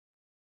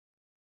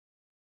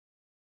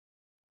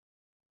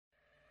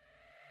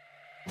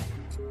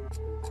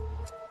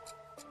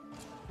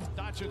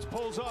Doncic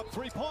pulls up,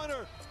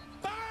 three-pointer.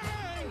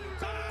 Bang!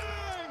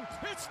 Bang!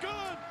 It's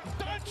good!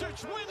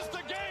 Doncic wins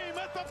the game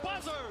at the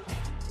buzzer!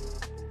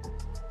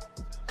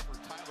 For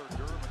Tyler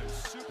Durbin, who's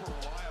super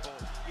reliable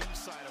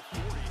inside of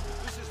 40.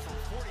 This is from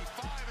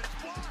 45, and it's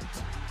blocked!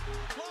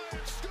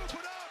 Lions scoop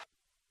it up!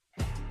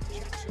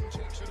 Jackson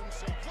takes it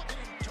himself. Look at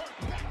him turn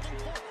back and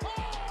forth. Oh!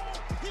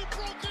 He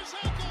broke his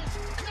ankles!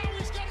 Now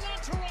he's got an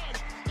entourage!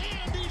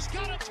 And he's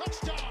got a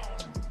touchdown!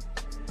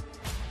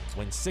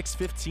 When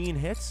 6:15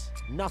 hits,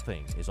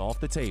 nothing is off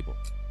the table.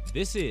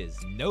 This is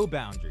No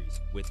Boundaries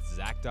with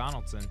Zach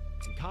Donaldson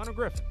And Connor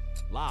Griffin,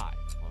 live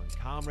on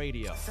Com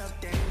Radio. What's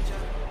up, danger?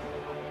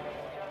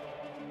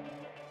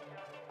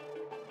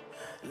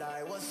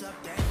 Like, what's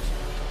up, danger?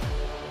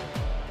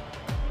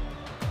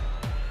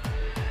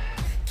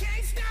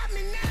 Can't stop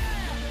me now.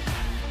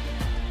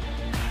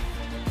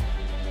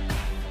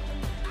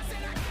 I said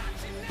I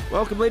got you now.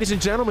 Welcome, ladies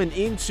and gentlemen,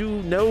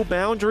 into No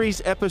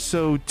Boundaries,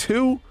 episode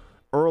 2,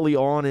 early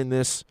on in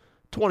this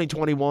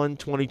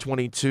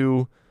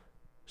 2021-2022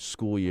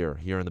 school year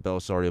here in the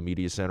Belisario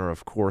Media Center.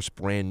 Of course,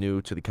 brand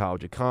new to the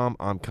College of Com.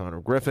 I'm Connor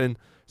Griffin.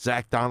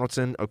 Zach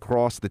Donaldson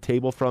across the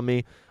table from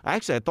me. I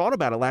thought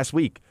about it last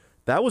week.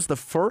 That was the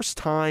first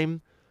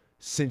time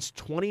since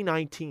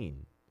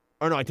 2019.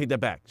 Or no, I take that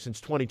back. Since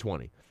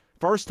 2020.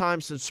 First time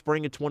since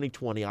spring of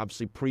 2020,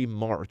 obviously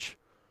pre-March,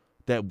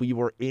 that we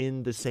were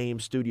in the same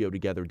studio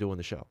together doing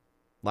the show.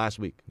 Last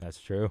week. That's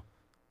true.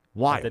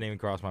 Why? That didn't even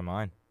cross my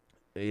mind.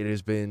 It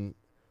has been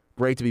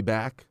great to be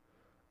back.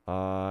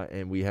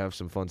 And we have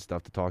some fun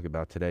stuff to talk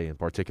about today in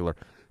particular.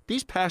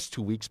 These past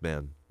 2 weeks,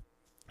 man,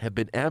 have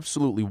been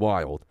absolutely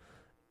wild.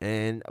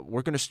 And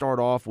we're going to start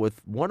off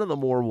with one of the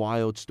more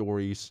wild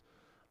stories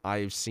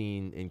I've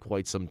seen in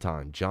quite some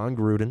time. Jon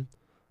Gruden,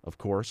 of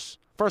course.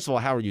 First of all,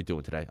 how are you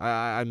doing today?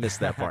 I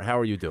missed that part. How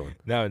are you doing?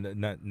 No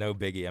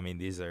biggie. I mean,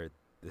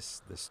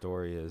 this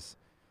story is.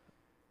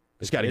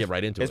 Just got to get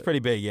right into it. It's pretty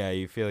big, yeah.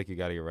 You feel like you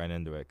got to get right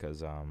into it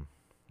because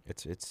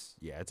it's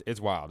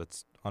wild.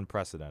 It's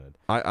unprecedented.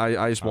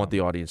 I just want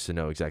the audience to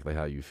know exactly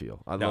how you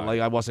feel.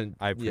 I wasn't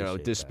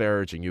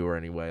disparaging you or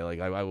any way. Like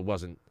I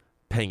wasn't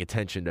paying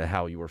attention to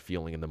how you were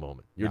feeling in the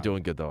moment. You're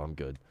doing good though. I'm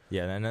good.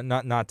 Yeah, and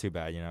not too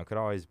bad. Could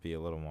always be a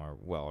little more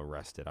well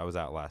rested. I was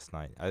out last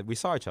night. We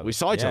saw each other. We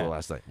saw each other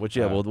last night, which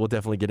we'll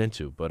definitely get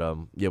into. But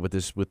with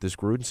this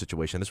Gruden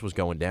situation, this was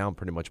going down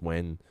pretty much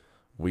when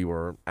we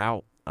were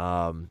out.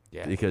 Because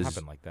it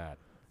happened like that.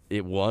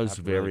 It was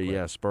very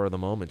really spur of the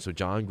moment. So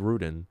Jon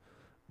Gruden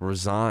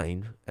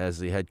resigned as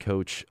the head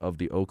coach of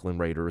the Oakland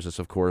Raiders. This,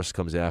 of course,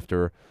 comes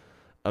after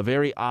a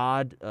very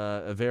odd,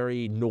 a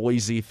very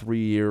noisy 3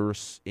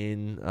 years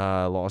in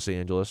Los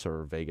Angeles,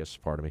 or Vegas,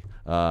 pardon me,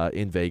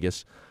 in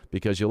Vegas.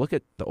 Because you look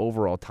at the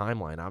overall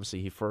timeline,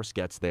 obviously he first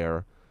gets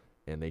there,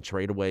 and they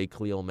trade away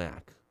Khalil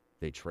Mack.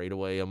 They trade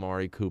away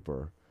Amari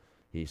Cooper.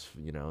 He's,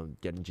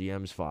 getting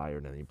GMs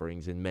fired, and he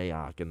brings in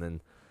Mayock, and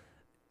then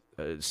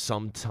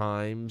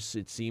sometimes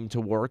it seemed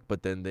to work,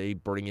 but then they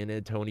bring in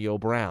Antonio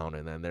Brown,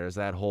 and then there's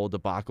that whole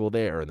debacle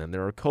there, and then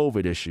there are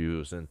COVID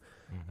issues, and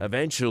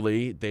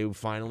eventually they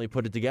finally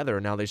put it together,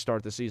 and now they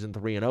start the season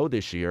 3-0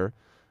 this year,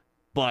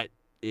 but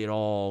it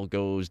all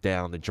goes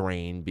down the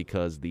drain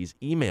because these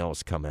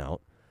emails come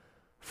out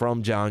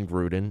from Jon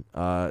Gruden.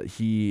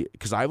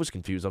 Because I was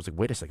confused. I was like,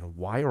 wait a second,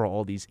 why are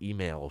all these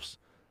emails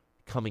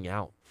coming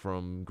out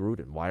from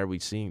Gruden? Why are we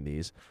seeing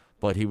these?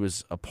 But he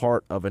was a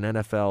part of an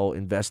NFL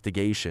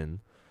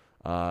investigation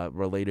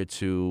related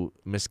to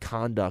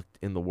misconduct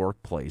in the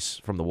workplace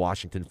from the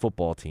Washington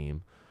football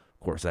team.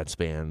 Of course, that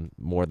spanned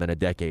more than a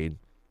decade,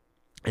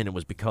 and it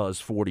was because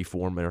 40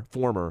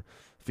 former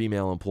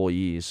female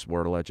employees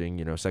were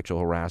alleging, sexual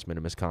harassment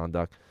and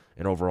misconduct,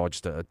 and overall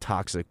just a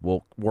toxic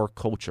work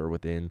culture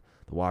within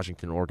the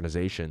Washington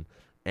organization.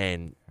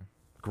 And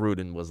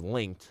Gruden was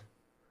linked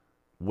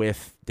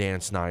with Dan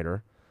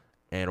Snyder,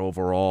 and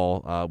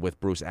overall with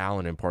Bruce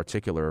Allen in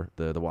particular,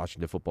 the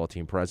Washington football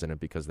team president,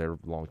 because they're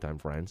longtime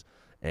friends.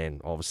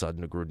 And all of a sudden,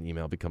 the Gruden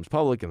email becomes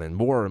public, and then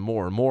more and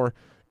more and more.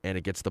 And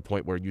it gets to the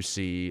point where you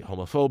see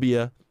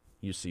homophobia,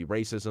 you see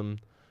racism,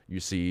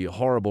 you see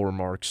horrible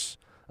remarks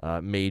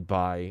made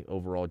by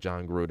overall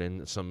Jon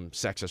Gruden, some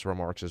sexist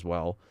remarks as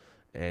well.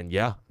 And,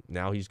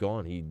 now he's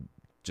gone. He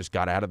just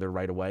got out of there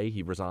right away.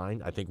 He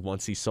resigned. I think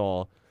once he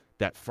saw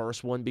that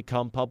first one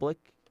become public,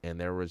 and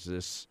there was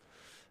this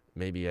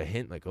maybe a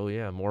hint like, oh,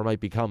 yeah, more might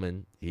be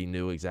coming, he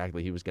knew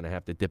exactly he was going to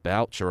have to dip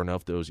out. Sure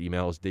enough, those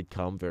emails did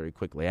come very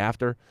quickly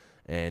after.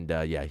 And,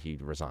 he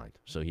resigned.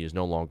 So he is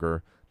no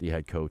longer the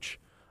head coach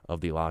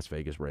of the Las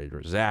Vegas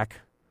Raiders.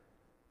 Zach,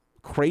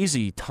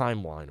 crazy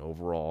timeline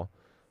overall.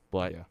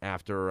 But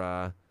after,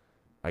 I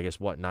guess,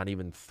 not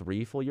even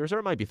 3 full years? Or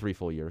it might be 3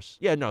 full years.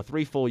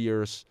 3 full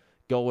years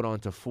going on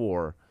to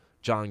 4.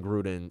 Jon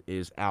Gruden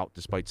is out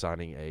despite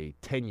signing a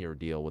 10-year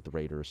deal with the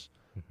Raiders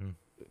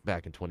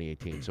back in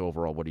 2018. So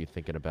overall, what are you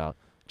thinking about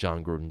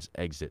Jon Gruden's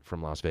exit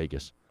from Las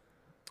Vegas?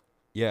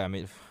 Yeah,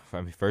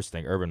 first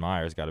thing, Urban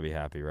Meyer's got to be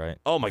happy, right?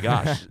 Oh, my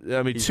gosh. 2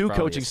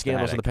 coaching ecstatic.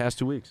 scandals in the past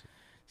 2 weeks.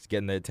 He's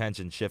getting the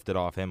attention shifted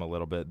off him a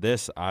little bit.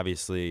 This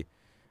obviously,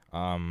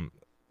 I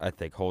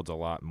think holds a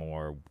lot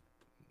more.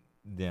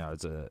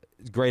 It's a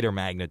greater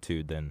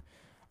magnitude than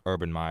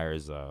Urban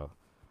Meyer's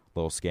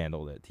little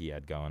scandal that he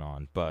had going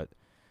on. But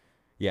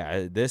yeah,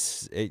 it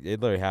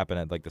literally happened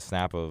at like the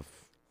snap of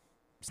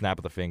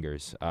the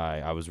fingers.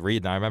 I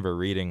remember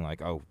reading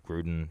like, oh,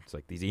 Gruden, it's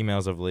like these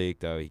emails have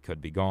leaked. Oh, he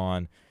could be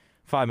gone.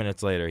 5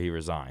 minutes later, he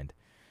resigned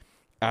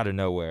out of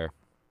nowhere.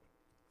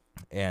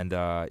 And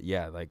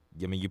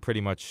you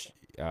pretty much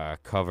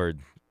covered.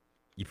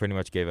 You pretty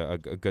much gave a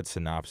good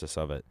synopsis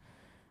of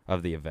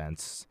the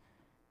events.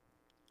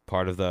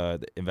 Part of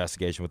the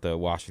investigation with the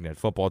Washington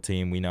football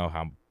team, we know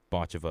how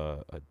much of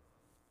a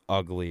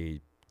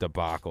ugly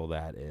debacle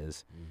that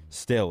is,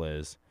 still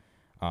is.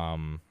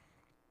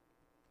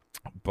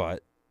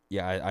 But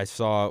yeah, I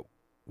saw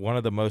one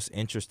of the most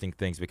interesting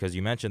things, because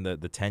you mentioned the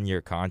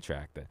 10-year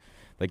contract. That,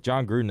 like,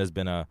 John Gruden has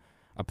been a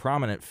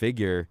prominent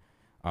figure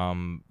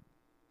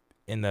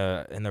in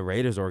the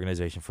Raiders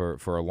organization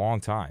for a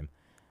long time.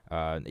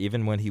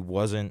 Even when he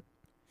wasn't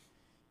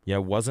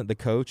the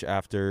coach,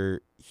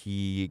 after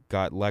he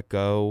got let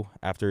go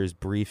after his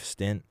brief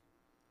stint.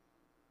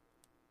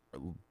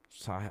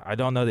 I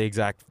don't know the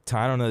exact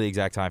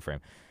time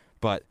frame,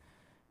 but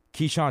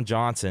Keyshawn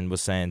Johnson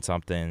was saying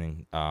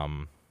something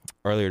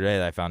earlier today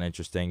that I found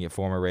interesting. A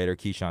former Raider,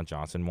 Keyshawn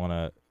Johnson, won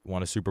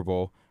a Super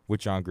Bowl with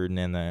John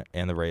Gruden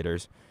and the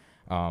Raiders,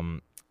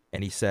 and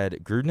he said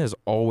Gruden has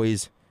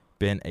always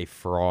been a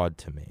fraud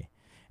to me,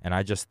 and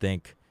I just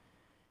think,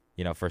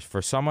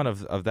 for someone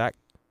of that,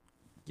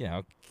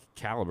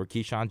 caliber,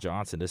 Keyshawn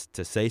Johnson,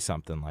 to say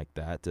something like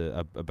that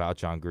about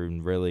John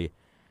Gruden, really,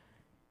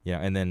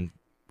 and then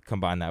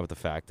combine that with the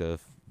fact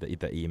of the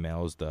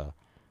emails, the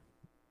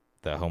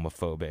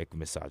homophobic,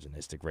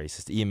 misogynistic,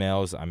 racist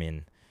emails. I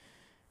mean,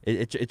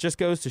 it just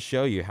goes to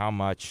show you how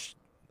much,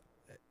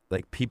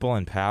 like, people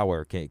in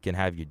power can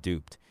have you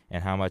duped,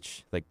 and how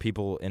much, like,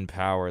 people in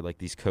power, like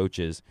these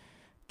coaches,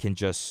 can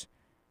just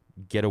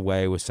get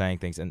away with saying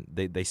things, and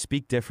they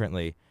speak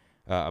differently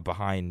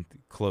behind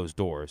closed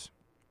doors.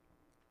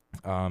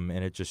 And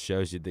it just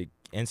shows you the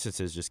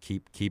instances just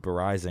keep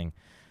arising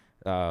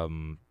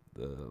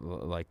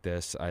like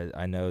this.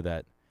 I know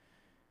that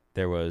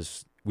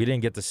we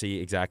didn't get to see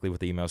exactly what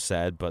the email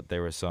said, but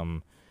there were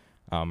some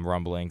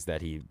rumblings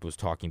that he was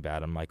talking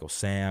bad on Michael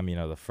Sam,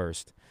 the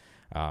first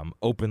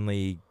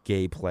openly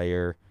gay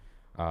player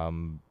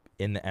in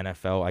the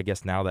NFL. I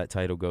guess now that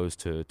title goes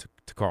to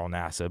Carl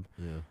Nassib.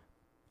 Yeah.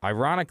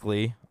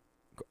 Ironically,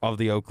 of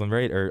the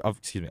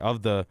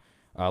of the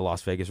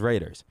Las Vegas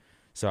Raiders.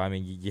 So, I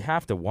mean, you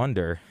have to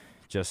wonder,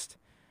 just,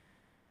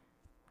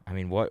 I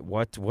mean,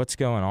 what's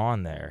going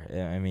on there?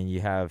 I mean,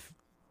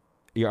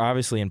 you're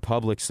obviously in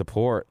public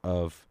support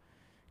of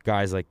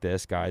guys like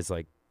this, guys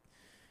like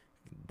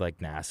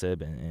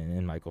Nassib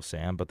and Michael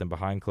Sam, but then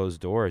behind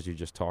closed doors, you're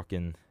just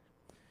talking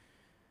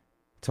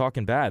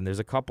bad. And there's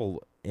a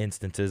couple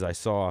instances I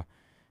saw.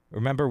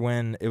 Remember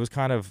when it was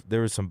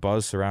there was some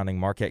buzz surrounding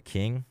Marquette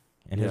King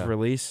and his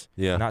release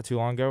not too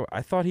long ago?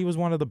 I thought he was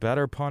one of the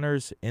better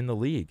punters in the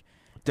league.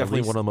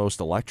 Definitely one of the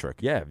most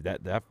electric. Yeah,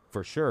 that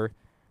for sure.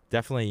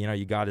 Definitely,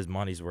 you got his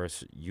money's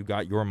worth. You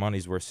got your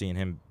money's worth seeing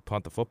him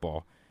punt the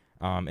football.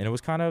 And it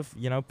was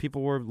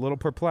people were a little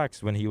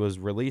perplexed when he was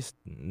released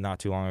not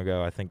too long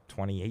ago, I think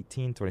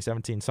 2018,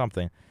 2017,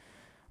 something.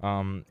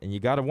 And you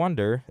got to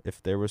wonder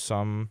if there was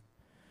some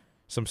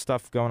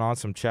stuff going on,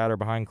 some chatter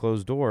behind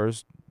closed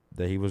doors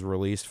that he was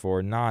released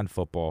for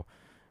non-football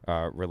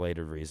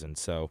related reasons.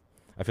 So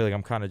I feel like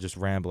I'm kind of just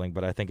rambling,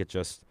 but I think it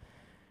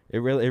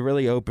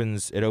really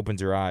opens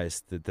your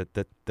eyes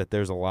that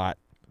there's a lot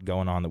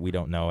going on that we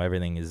don't know.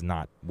 Everything is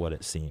not what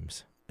it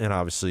seems. And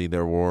obviously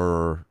there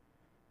were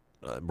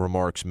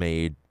remarks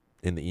made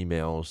in the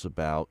emails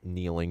about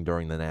kneeling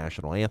during the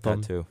national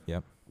anthem. That too,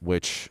 yep.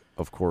 Which,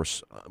 of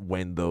course,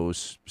 when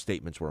those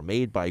statements were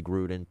made by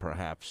Gruden,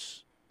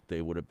 perhaps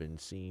they would have been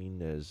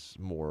seen as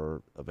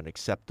more of an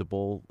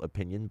acceptable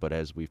opinion. But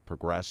as we've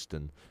progressed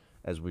and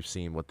as we've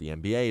seen what the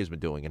NBA has been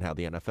doing and how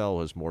the NFL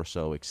has more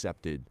so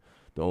accepted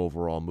the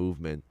overall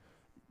movement,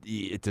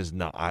 it does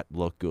not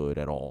look good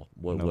at all,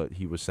 what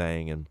he was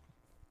saying. And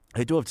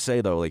I do have to say,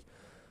 though, like,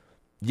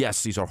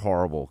 yes, these are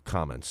horrible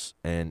comments.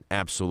 And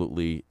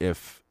absolutely,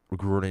 if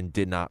Gruden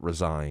did not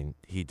resign,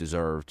 he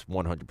deserved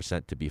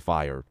 100% to be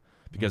fired.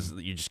 Because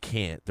you just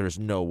can't. There's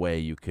no way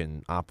you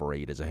can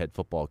operate as a head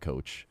football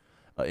coach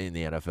in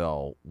the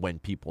NFL when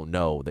people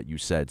know that you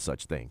said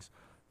such things.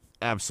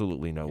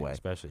 Absolutely no way.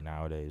 Especially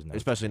nowadays.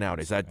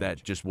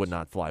 That just would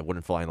not fly.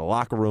 Wouldn't fly in the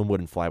locker room,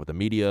 wouldn't fly with the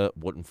media,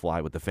 wouldn't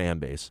fly with the fan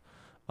base.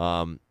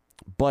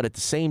 But at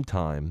the same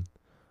time,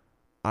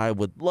 I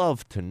would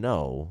love to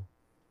know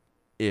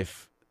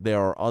if there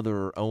are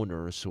other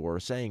owners who are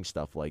saying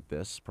stuff like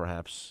this,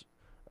 perhaps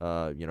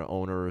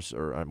owners,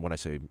 or when I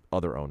say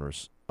other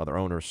owners,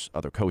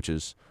 other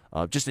coaches,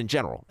 just in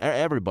general,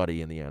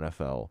 everybody in the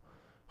NFL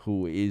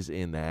who is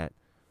in that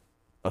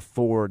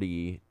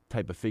authority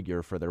type of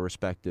figure for their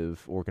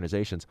respective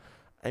organizations.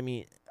 I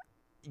mean,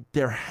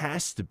 there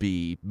has to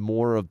be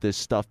more of this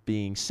stuff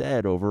being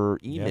said over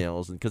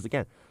emails, and because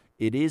again,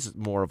 it is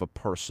more of a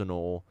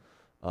personal,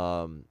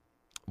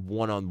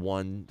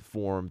 one-on-one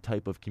form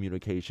type of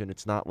communication.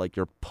 It's not like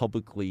you're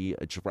publicly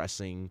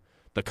addressing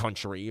the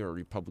country or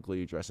you're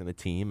publicly addressing the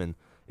team, and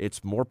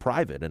it's more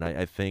private. And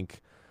I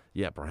think,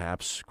 yeah,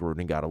 perhaps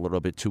Gruden got a little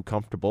bit too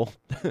comfortable,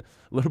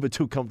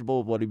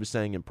 with what he was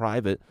saying in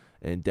private,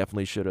 and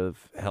definitely should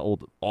have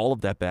held all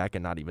of that back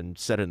and not even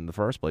said it in the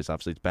first place.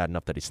 Obviously, it's bad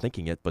enough that he's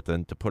thinking it, but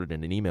then to put it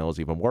in an email is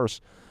even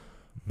worse.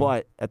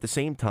 But at the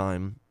same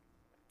time,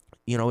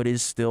 it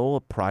is still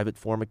a private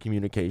form of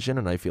communication,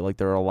 and I feel like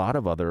there are a lot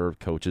of other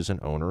coaches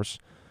and owners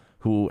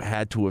who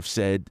had to have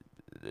said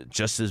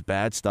just as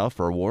bad stuff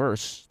or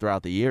worse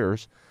throughout the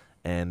years,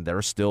 and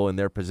they're still in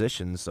their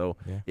positions. So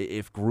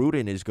if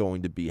Gruden is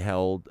going to be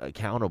held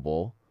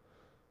accountable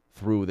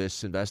through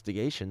this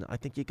investigation, I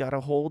think you got to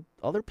hold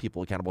other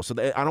people accountable. So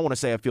I don't want to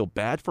say I feel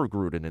bad for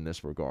Gruden in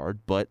this regard,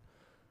 but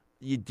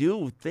you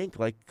do think,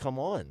 like, come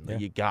on,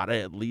 you got to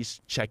at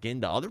least check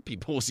into other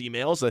people's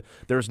emails.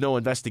 There's no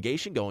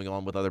investigation going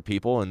on with other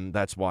people, and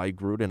that's why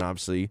Gruden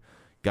obviously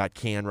got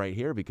canned right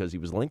here, because he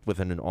was linked with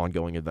an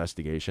ongoing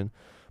investigation.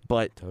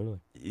 But,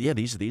 yeah,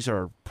 these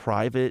are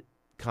private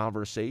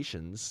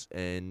conversations,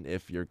 and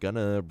if you're going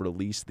to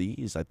release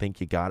these, I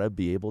think you got to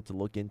be able to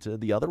look into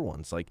the other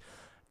ones. Like,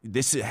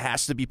 this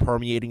has to be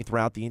permeating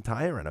throughout the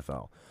entire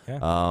NFL. Yeah.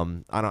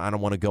 I don't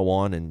want to go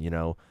on and,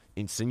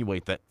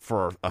 insinuate that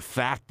for a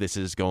fact this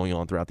is going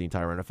on throughout the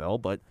entire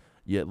NFL, but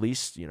you at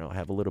least,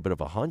 have a little bit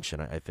of a hunch,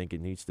 and I think it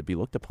needs to be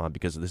looked upon,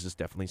 because this is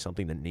definitely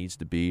something that needs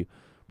to be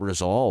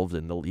resolved,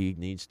 and the league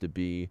needs to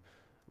be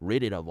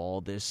ridded of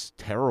all this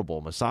terrible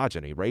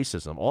misogyny,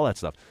 racism, all that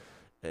stuff.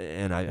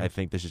 And I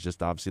think this is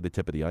just obviously the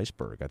tip of the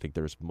iceberg. I think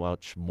there's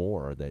much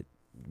more that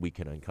we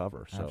can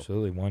uncover. So.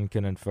 Absolutely. One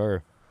can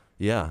infer.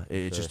 Yeah,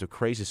 it's just a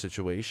crazy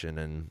situation,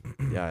 and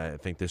yeah, I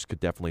think this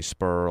could definitely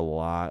spur a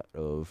lot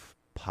of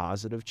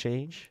positive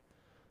change,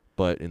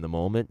 but in the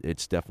moment,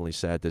 it's definitely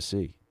sad to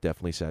see.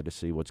 Definitely sad to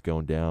see what's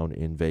going down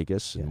in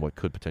Vegas and what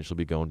could potentially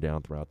be going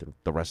down throughout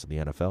the rest of the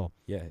NFL.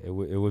 Yeah, it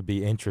would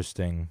be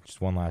interesting. Just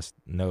one last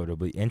note: it'll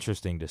be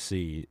interesting to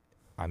see.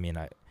 I mean,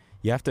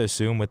 you have to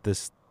assume with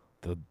this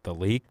the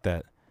leak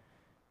that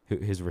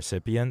his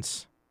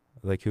recipients,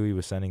 like who he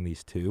was sending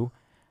these to,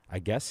 I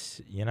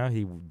guess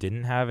he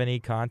didn't have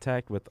any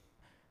contact with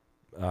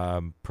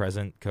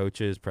present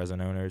coaches, present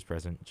owners,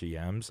 present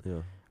GMs.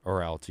 Yeah.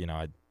 Or else,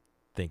 I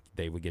think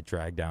they would get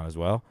dragged down as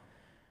well.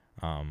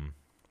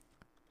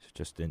 It's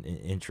just an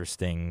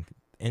interesting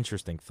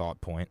thought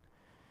point.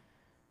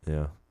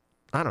 Yeah,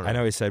 I don't know. I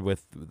know he said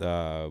with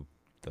the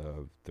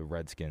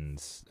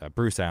Redskins,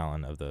 Bruce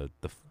Allen of the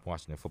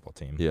Washington football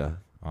team. Yeah.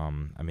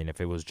 I mean,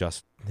 if it was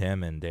just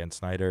him and Dan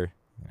Snyder,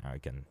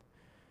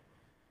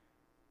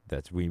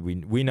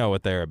 we know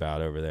what they're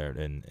about over there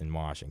in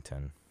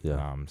Washington.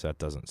 Yeah. So that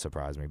doesn't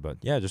surprise me. But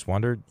yeah, just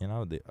wondered,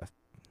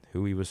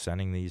 who he was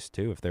sending these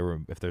to. If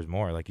there's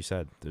more, like you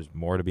said, there's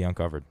more to be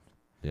uncovered.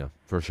 Yeah,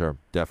 for sure.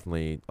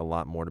 Definitely a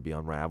lot more to be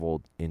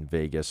unraveled in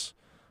Vegas.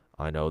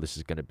 I know this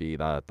is going to be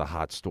the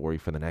hot story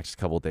for the next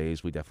couple of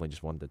days. We definitely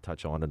just wanted to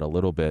touch on it a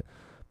little bit.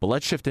 But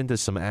let's shift into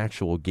some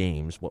actual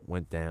games, what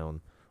went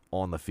down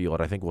on the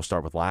field. I think we'll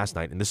start with last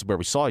night, and this is where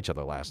we saw each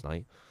other last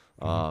night.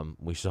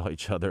 We saw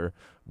each other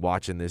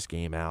watching this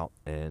game out,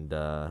 and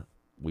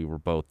we were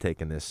both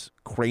taking this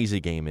crazy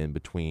game in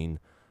between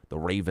the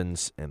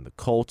Ravens and the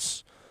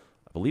Colts.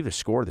 I believe the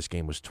score of this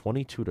game was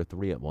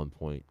 22-3 at one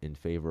point in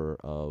favor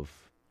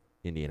of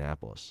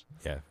Indianapolis.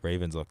 Yeah,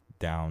 Ravens look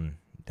down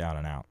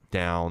and out.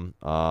 Down.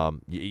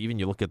 Even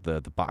you look at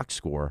the box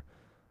score,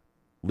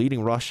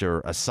 leading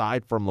rusher,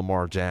 aside from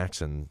Lamar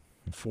Jackson,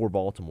 for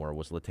Baltimore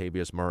was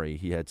Latavius Murray.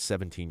 He had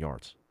 17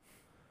 yards.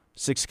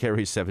 6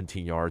 carries,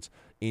 17 yards.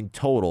 In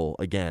total,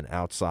 again,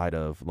 outside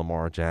of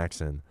Lamar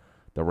Jackson,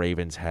 the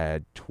Ravens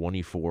had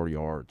 24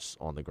 yards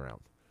on the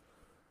ground.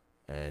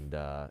 And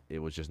it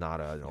was just not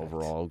an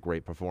overall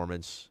great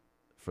performance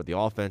for the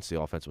offense.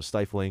 The offense was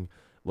stifling.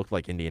 Looked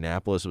like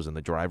Indianapolis was in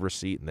the driver's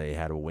seat, and they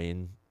had a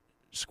win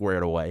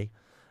squared away.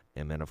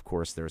 And then, of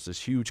course, there's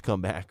this huge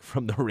comeback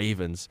from the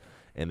Ravens,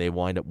 and they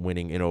wind up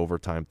winning in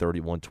overtime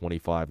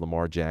 31-25.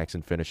 Lamar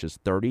Jackson finishes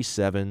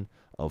 37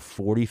 of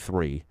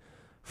 43,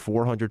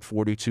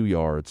 442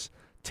 yards,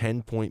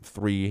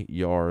 10.3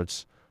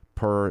 yards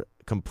per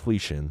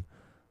completion,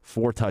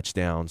 4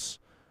 touchdowns,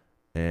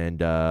 and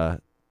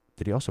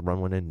did he also run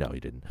one in? No, he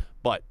didn't.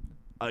 But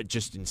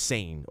just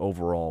insane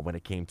overall when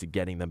it came to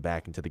getting them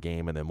back into the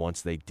game. And then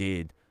once they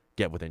did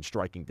get within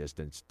striking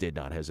distance, did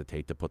not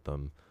hesitate to put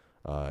them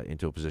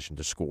into a position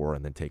to score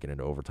and then take it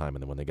into overtime.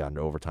 And then when they got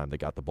into overtime, they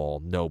got the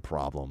ball, no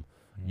problem.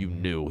 You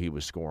knew he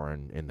was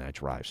scoring in that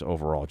drive. So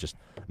overall, just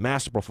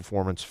masterful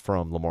performance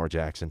from Lamar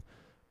Jackson.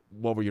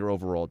 What were your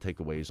overall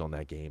takeaways on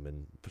that game,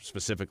 and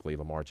specifically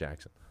Lamar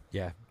Jackson?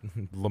 Yeah,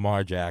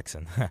 Lamar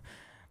Jackson.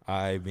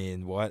 I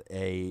mean, what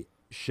a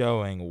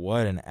showing,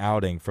 what an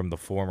outing from the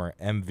former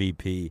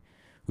MVP,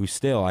 who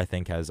still, I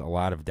think, has a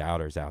lot of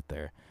doubters out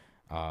there.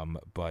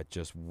 But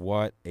just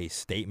what a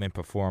statement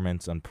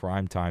performance on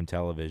primetime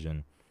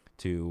television.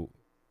 to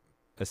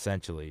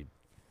essentially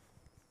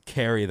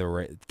carry the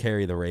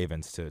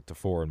Ravens to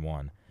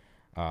 4-1.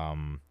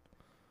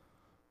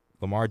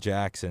 Lamar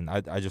Jackson,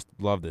 I just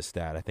love this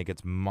stat. I think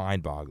it's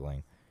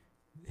mind-boggling,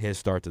 his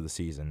start to the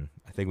season.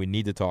 I think we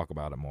need to talk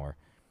about it more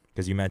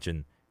because you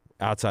mentioned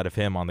outside of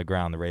him on the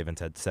ground, the Ravens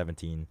had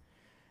 17,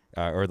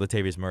 or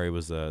Latavius Murray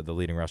was the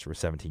leading rusher with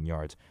 17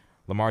 yards.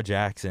 Lamar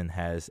Jackson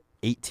has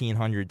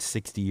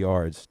 1,860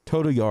 yards,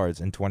 total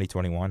yards in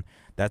 2021.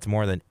 That's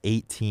more than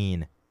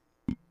 18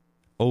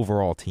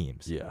 overall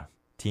teams. Yeah.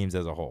 Teams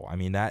as a whole. I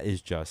mean, that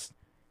is just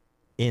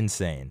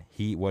insane.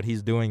 What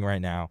he's doing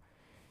right now,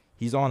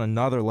 he's on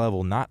another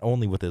level, not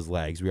only with his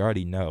legs. We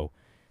already know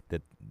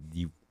that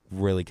you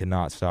really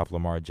cannot stop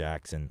Lamar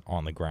Jackson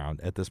on the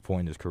ground at this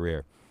point in his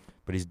career.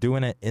 But he's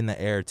doing it in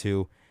the air,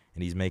 too,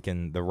 and he's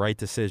making the right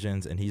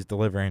decisions, and he's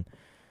delivering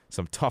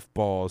some tough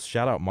balls.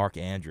 Shout out Mark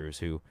Andrews,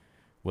 who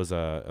was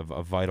a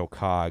vital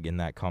cog in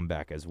that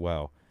comeback as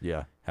well.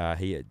 Yeah.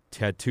 He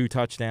had 2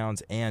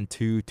 touchdowns and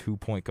 2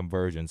 two-point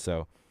conversions.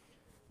 So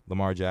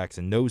Lamar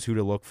Jackson knows who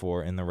to look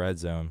for in the red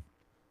zone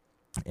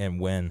and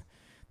when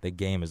the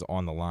game is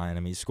on the line.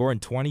 I mean, he's scoring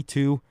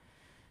 22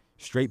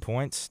 straight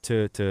points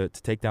to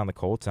take down the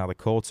Colts. Now, the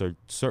Colts are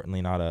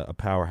certainly not a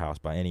powerhouse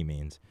by any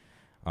means.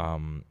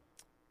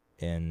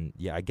 And,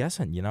 yeah, I guess,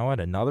 you know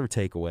what, another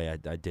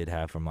takeaway I did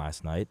have from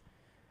last night,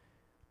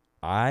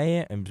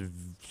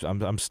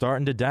 I'm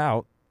starting to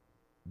doubt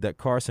that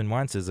Carson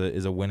Wentz is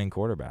a winning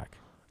quarterback.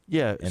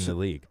 Yeah, in the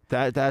league.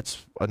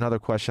 That's another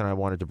question I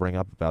wanted to bring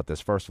up about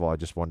this. First of all, I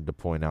just wanted to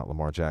point out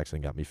Lamar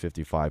Jackson got me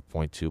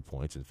 55.2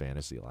 points in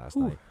fantasy last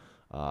night.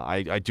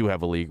 I do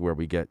have a league where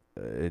we get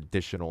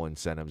additional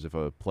incentives if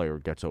a player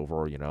gets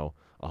over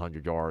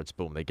 100 yards.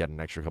 Boom, they get an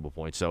extra couple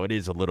points. So it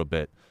is a little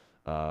bit,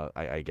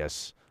 I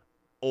guess,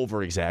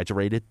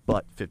 over-exaggerated,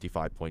 but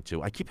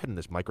 55.2. I keep hitting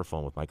this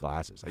microphone with my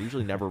glasses. I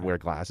usually never wear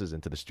glasses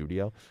into the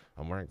studio.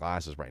 I'm wearing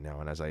glasses right now,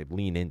 and as I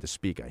lean in to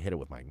speak, I hit it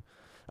with my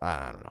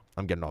I don't know.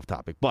 I'm getting off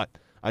topic. But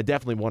I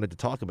definitely wanted to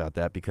talk about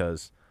that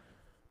because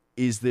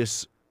is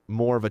this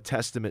more of a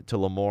testament to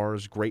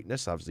Lamar's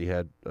greatness? Obviously, he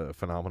had a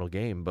phenomenal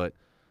game, but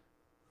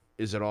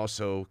is it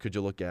also, could you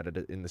look at it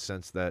in the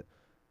sense that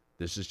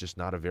this is just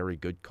not a very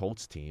good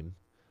Colts team,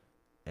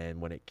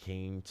 and when it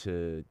came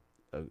to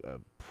a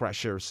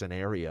pressure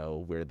scenario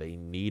where they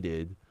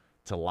needed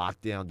to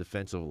lock down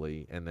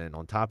defensively and then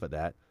on top of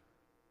that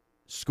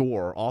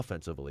score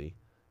offensively,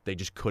 they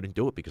just couldn't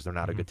do it because they're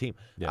not a good team.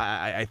 Yeah.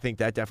 I think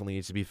that definitely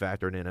needs to be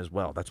factored in as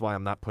well. That's why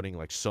I'm not putting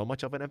so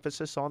much of an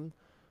emphasis on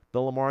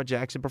the Lamar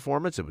Jackson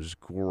performance. It was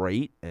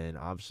great, and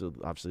obviously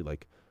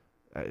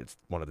it's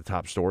one of the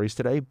top stories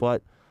today.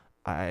 But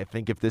I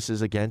think if this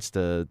is against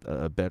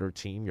a better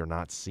team, you're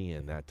not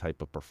seeing that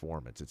type of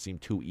performance. It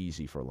seemed too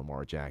easy for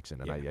Lamar Jackson,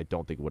 and I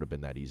don't think it would have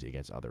been that easy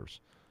against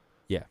others.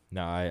 Yeah,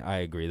 no, I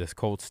agree. This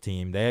Colts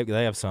team, they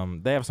have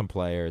some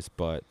players,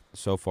 but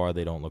so far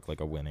they don't look like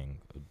a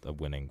winning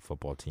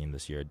football team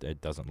this year.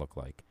 It doesn't look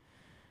like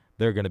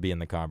they're going to be in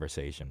the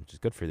conversation, which is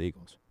good for the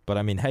Eagles. But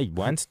I mean, hey,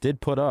 Wentz did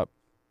put up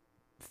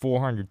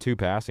 402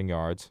 passing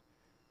yards,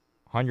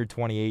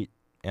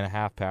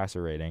 128.5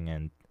 passer rating,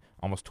 and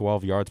almost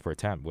 12 yards per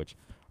attempt, which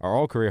are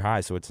all career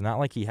highs. So it's not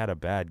like he had a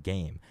bad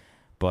game,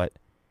 but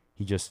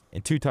he just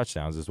and 2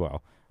 touchdowns as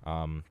well.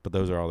 But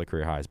those are all the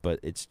career highs. But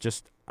it's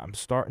just I'm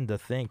starting to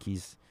think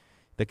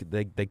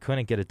they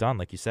couldn't get it done.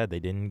 Like you said, they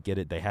didn't get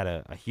it. They had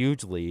a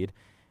huge lead,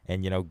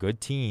 and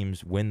good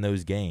teams win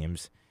those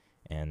games,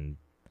 and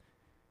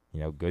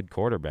good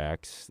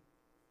quarterbacks,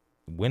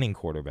 winning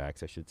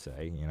quarterbacks, I should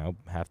say,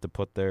 have to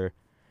put their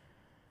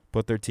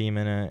team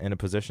in a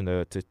position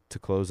to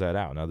close that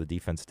out. Now the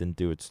defense didn't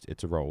do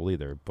its role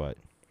either, but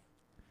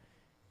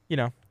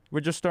we're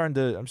just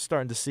I'm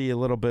starting to see a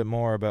little bit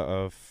more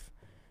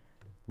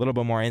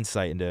more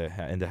insight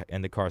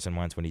into Carson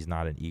Wentz when he's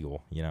not an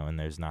Eagle, and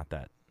there's not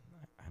that,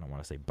 I don't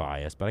want to say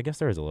bias, but I guess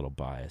there is a little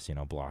bias,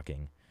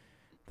 blocking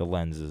the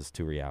lenses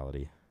to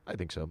reality. I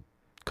think so.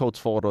 Colts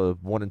fall to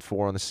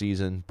 1-4 on the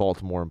season.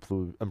 Baltimore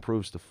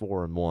improves to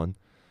 4-1,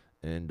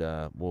 and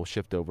we'll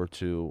shift over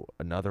to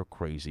another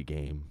crazy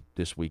game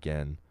this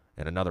weekend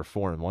and another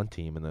 4-1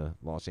 team in the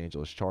Los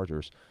Angeles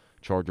Chargers.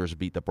 Chargers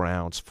beat the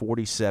Browns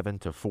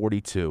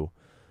 47-42.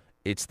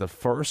 It's the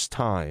first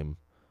time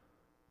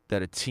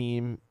that a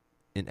team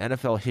in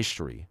NFL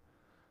history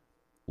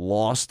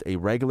lost a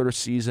regular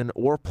season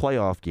or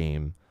playoff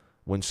game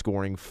when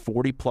scoring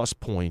 40-plus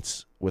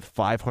points with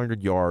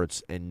 500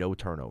 yards and no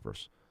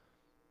turnovers.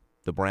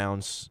 The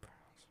Browns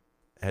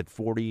had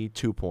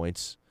 42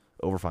 points,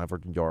 over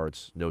 500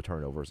 yards, no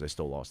turnovers. They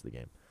still lost the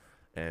game.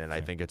 And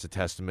I think it's a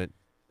testament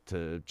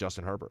to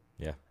Justin Herbert.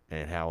 Yeah.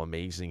 And how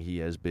amazing he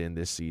has been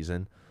this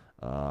season.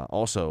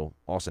 Also,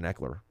 Austin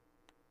Eckler,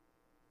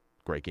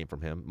 great game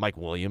from him. Mike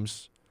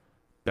Williams,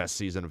 best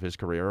season of his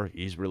career.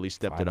 He's really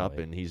stepped it up,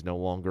 and he's no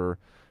longer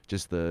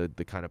just the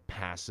kind of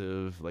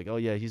passive, like, oh,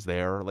 yeah, he's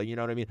there. Like, you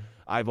know what I mean?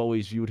 I've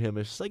always viewed him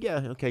as like, yeah,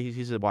 okay,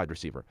 he's a wide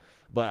receiver.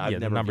 But I've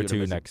never number viewed him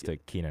 2 as next to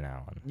Keenan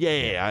Allen.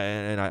 Yeah.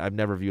 And I've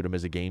never viewed him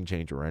as a game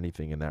changer or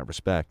anything in that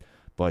respect.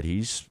 But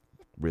he's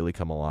really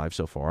come alive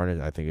so far,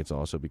 and I think it's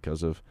also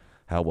because of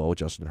how well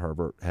Justin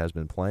Herbert has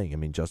been playing. I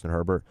mean, Justin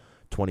Herbert,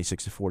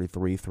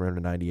 26-43,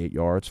 398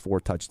 yards, 4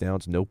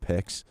 touchdowns, no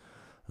picks.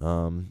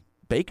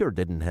 Baker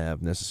didn't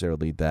have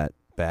necessarily that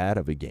bad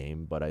of a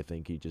game, but I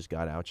think he just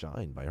got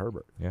outshined by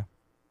Herbert.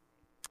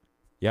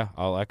 Yeah,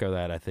 I'll echo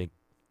that.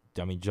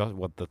 Just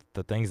what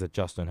the things that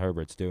Justin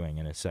Herbert's doing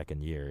in his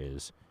second year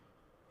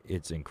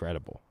it's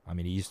incredible. I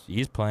mean,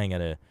 he's playing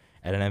at an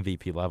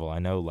MVP level. I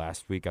know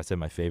last week I said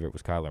my favorite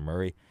was Kyler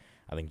Murray.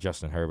 I think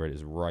Justin Herbert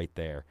is right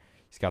there.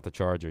 He's got the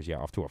Chargers,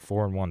 off to a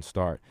 4-1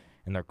 start,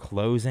 and they're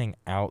closing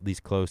out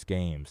these close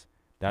games.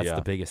 That's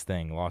the biggest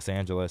thing. Los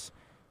Angeles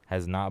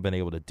has not been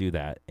able to do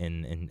that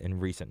in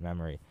recent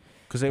memory.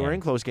 Because they were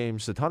in close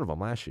games, a ton of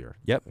them last year.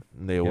 Yep.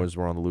 And they always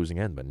were on the losing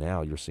end, but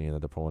now you're seeing that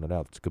they're pulling it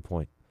out. That's a good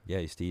point. Yeah,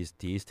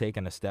 he's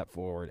taken a step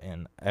forward,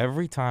 and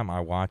every time I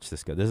watch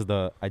this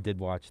guy, I did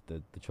watch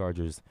the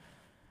Chargers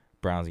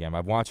Browns game.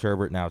 I've watched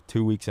Herbert now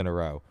 2 weeks in a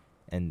row,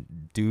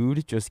 and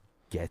dude just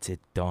gets it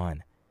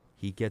done.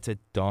 He gets it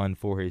done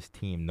for his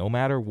team. No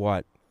matter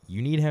what,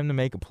 you need him to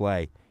make a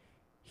play,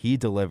 he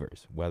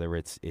delivers. Whether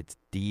it's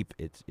deep,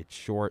 it's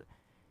short,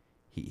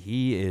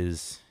 he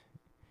is.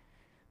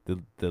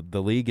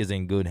 The league is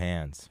in good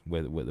hands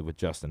with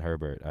Justin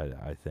Herbert,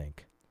 I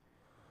think.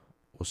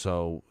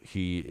 So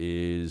he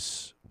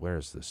is,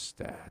 where's the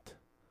stat?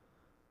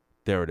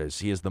 There it is.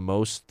 He has the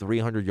most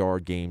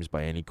 300-yard games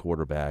by any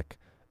quarterback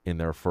in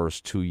their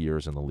first 2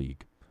 years in the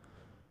league.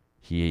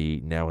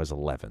 He now has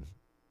 11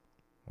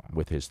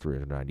 with his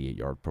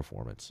 398-yard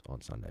performance on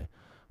Sunday.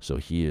 So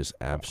he is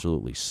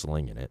absolutely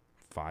slinging it.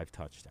 5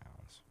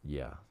 touchdowns.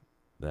 Yeah,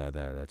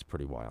 that's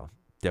pretty wild.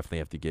 Definitely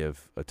have to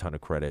give a ton of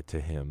credit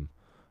to him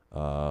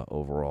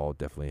overall.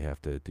 Definitely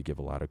have to give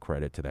a lot of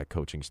credit to that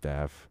coaching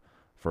staff,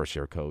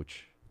 first-year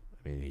coach.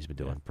 I mean, he's been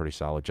doing a pretty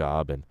solid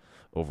job, and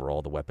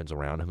overall the weapons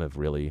around him have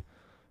really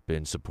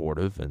been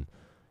supportive. And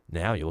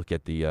now you look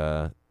at the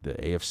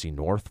AFC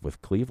North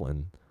with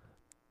Cleveland,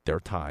 they're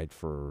tied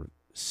for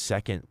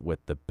second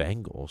with the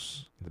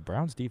Bengals. The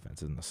Browns'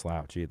 defense isn't a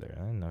slouch either.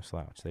 No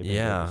slouch. They've been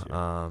good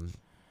this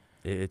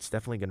year. It's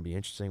definitely going to be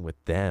interesting with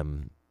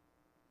them.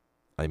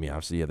 I mean,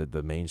 obviously,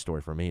 the main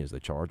story for me is the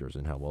Chargers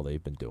and how well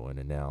they've been doing,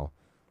 and now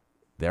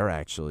they're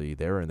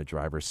in the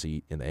driver's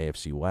seat in the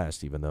AFC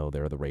West, even though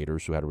they're the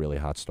Raiders who had a really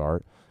hot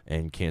start,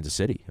 and Kansas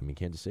City. I mean,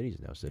 Kansas City's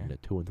now sitting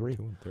at 2-3.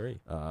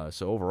 2-3.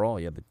 So overall,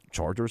 the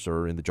Chargers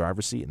are in the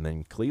driver's seat, and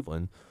then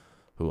Cleveland,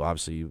 who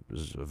obviously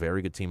was a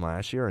very good team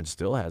last year and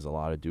still has a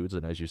lot of dudes.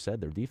 And as you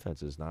said, their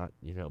defense is not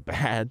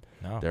bad.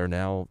 No. They're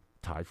now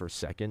tied for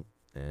second,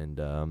 and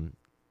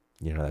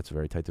that's a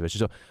very tight division.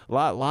 So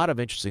a lot of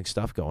interesting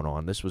stuff going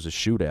on. This was a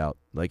shootout,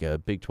 like a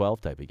Big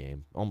 12 type of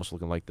game, almost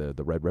looking like the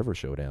Red River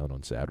Showdown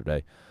on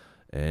Saturday.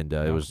 And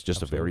it was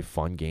just absolutely. a very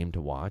fun game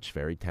to watch.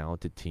 Very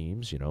talented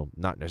teams,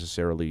 not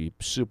necessarily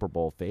Super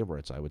Bowl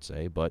favorites, I would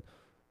say, but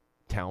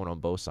talent on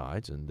both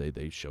sides. And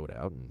they showed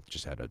out and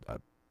just had a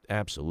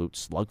absolute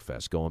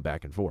slugfest going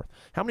back and forth.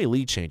 How many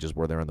lead changes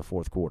were there in the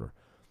fourth quarter?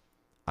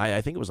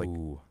 I think it was like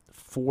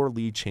 4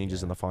 lead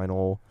changes in the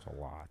final That's a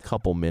lot.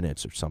 couple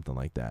minutes or something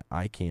like that.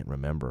 I can't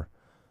remember.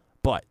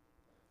 But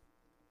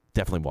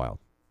definitely wild.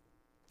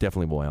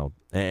 Definitely wild.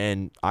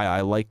 And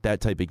I like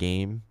that type of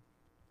game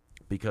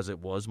because it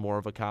was more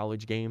of a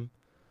college game.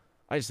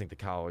 I just think the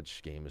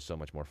college game is so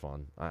much more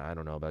fun. I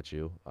don't know about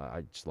you.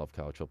 I just love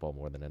college football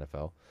more than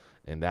NFL.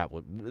 And that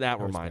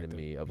reminded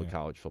me of a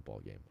college football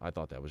game. I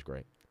thought that was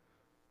great.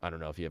 I don't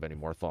know if you have any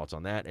more thoughts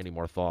on that, any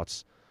more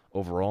thoughts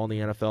overall in the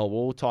NFL.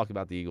 We'll talk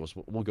about the Eagles.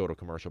 We'll go to a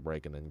commercial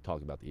break and then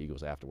talk about the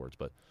Eagles afterwards.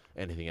 But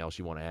anything else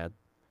you want to add?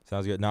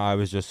 Sounds good. No, I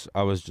was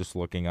just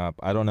looking up.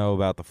 I don't know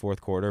about the fourth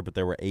quarter, but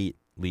there were 8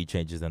 lead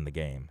changes in the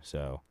game.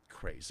 So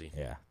Crazy.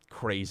 yeah,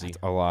 Crazy.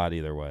 that's a lot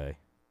either way.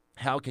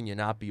 How can you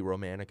not be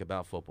romantic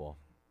about football?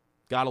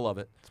 Gotta love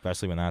it.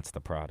 Especially when that's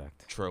the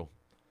product. True.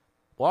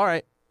 Well, all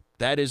right.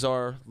 That is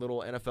our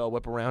little NFL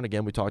whip around.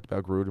 Again, we talked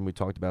about Gruden. We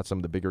talked about some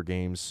of the bigger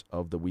games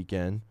of the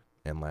weekend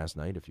and last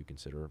night, if you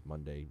consider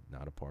Monday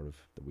not a part of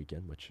the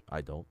weekend, which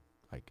I don't.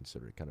 I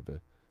consider it kind of a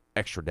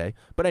extra day.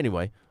 But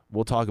anyway,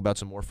 we'll talk about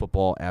some more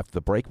football after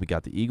the break. We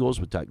got the Eagles.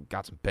 We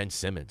got some Ben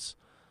Simmons.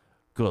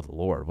 Good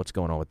Lord, what's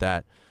going on with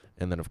that?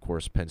 And then, of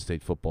course, Penn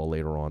State football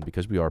later on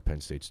because we are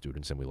Penn State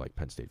students and we like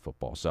Penn State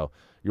football. So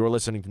you're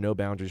listening to No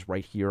Boundaries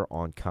right here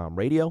on Com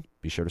Radio.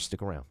 Be sure to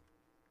stick around.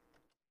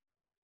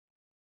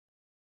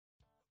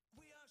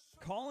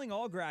 Calling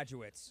all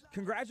graduates.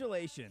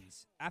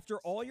 Congratulations. After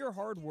all your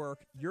hard work,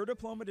 your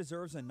diploma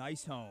deserves a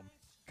nice home.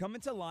 Come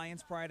into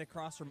Lions Pride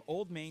across from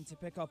Old Main to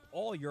pick up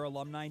all your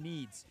alumni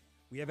needs.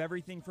 We have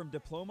everything from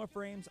diploma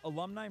frames,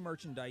 alumni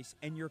merchandise,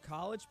 and your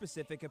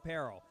college-specific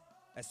apparel.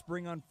 As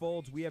spring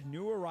unfolds, we have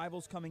new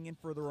arrivals coming in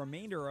for the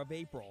remainder of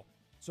April.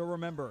 So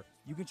remember,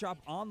 you can shop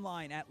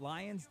online at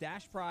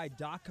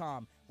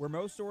lions-pride.com, where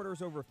most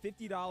orders over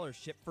 $50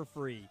 ship for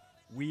free.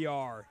 We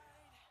are.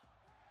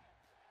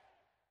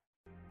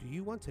 Do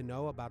you want to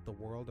know about the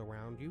world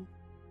around you?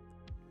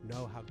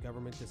 Know how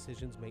government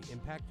decisions may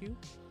impact you?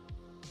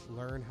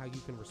 Learn how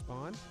you can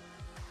respond?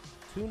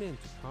 Tune in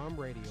to Com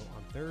Radio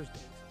on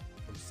Thursdays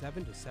from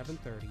 7 to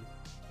 7:30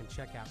 and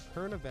check out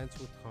Current Events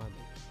with Conley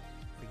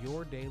for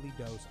your daily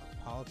dose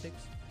of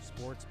politics,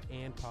 sports,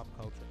 and pop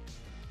culture.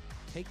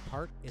 Take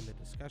part in the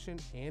discussion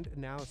and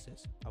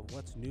analysis of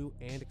what's new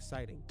and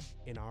exciting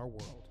in our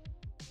world.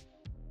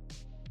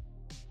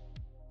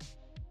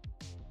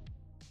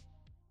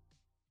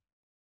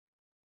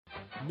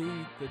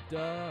 Meet the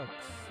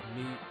Ducks,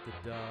 meet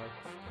the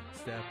Ducks.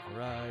 Step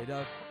right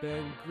up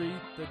and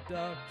greet the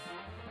Ducks.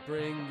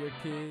 Bring your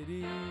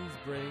kiddies,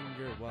 bring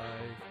your wife.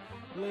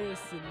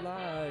 Listen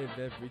live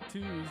every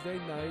Tuesday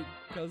night,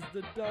 'cause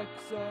the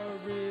Ducks are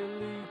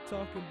really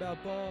talking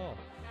about ball.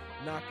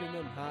 Knocking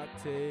them hot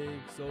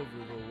takes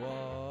over the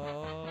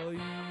wall.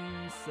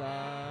 East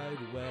side,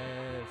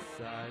 west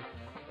side,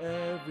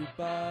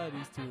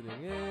 everybody's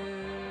tuning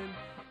in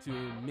to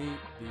meet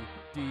the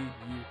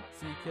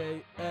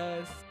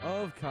DUCKS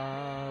of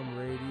Com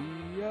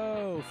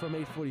Radio from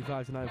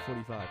 8:45 to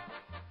 9:45.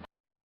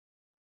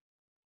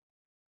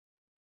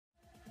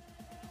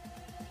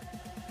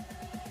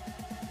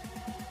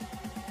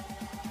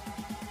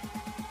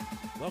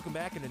 Welcome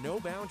back into No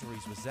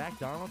Boundaries with Zach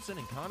Donaldson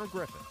and Connor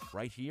Griffin,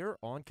 right here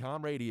on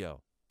Com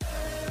Radio.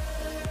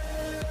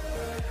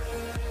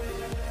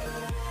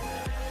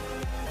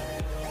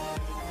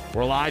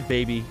 We're live,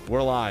 baby.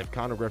 We're live.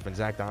 Connor Griffin,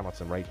 Zach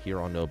Donaldson, right here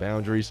on No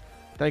Boundaries.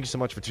 Thank you so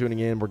much for tuning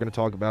in. We're going to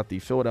talk about the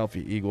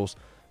Philadelphia Eagles.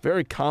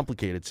 Very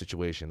complicated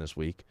situation this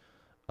week.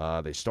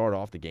 They start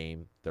off the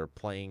game. They're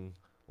playing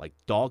like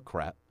dog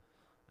crap.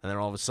 And then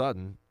all of a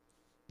sudden,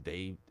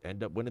 they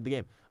end up winning the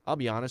game. I'll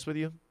be honest with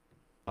you.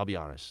 I'll be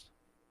honest.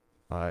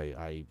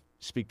 I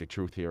speak the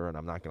truth here, and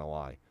I'm not going to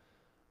lie.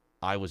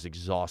 I was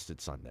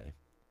exhausted Sunday.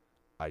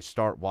 I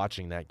start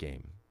watching that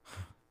game.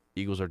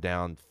 Eagles are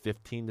down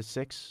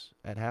 15-6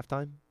 at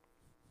halftime.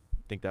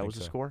 Think that was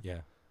the score?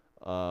 Yeah.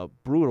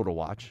 Brutal to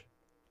watch.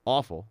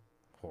 Awful.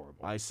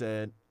 Horrible. I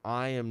said,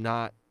 I am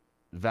not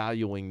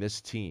valuing this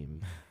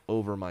team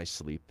over my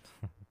sleep.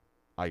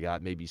 I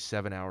got maybe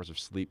 7 hours of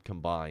sleep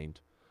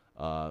combined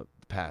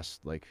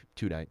past like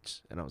 2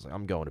 nights, and I was like,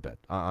 I'm going to bed.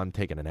 I'm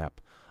taking a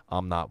nap.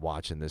 I'm not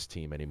watching this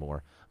team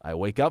anymore. I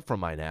wake up from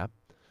my nap,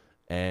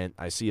 and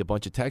I see a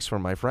bunch of texts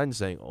from my friends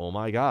saying, oh,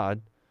 my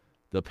God,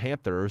 the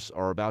Panthers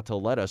are about to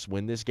let us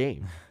win this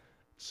game.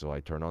 So I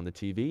turn on the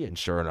TV, and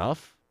sure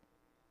enough,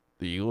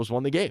 the Eagles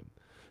won the game.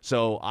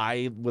 So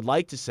I would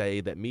like to say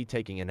that me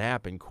taking a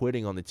nap and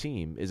quitting on the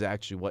team is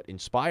actually what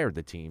inspired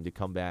the team to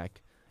come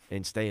back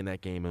and stay in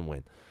that game and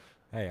win.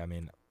 Hey, I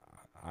mean,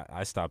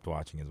 I stopped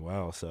watching as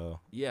well, so.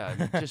 Yeah, I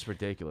mean, just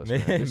ridiculous.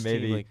 Man. This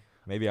team,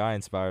 maybe I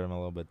inspired him a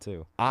little bit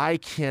too. I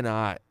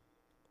cannot,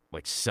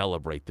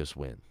 celebrate this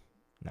win.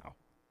 No.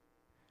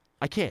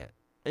 I can't.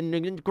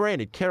 And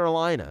granted,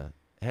 Carolina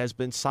has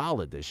been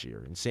solid this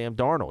year, and Sam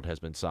Darnold has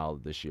been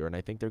solid this year, and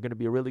I think they're going to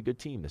be a really good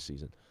team this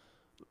season.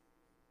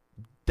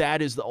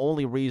 That is the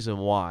only reason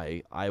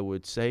why I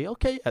would say,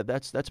 okay, yeah,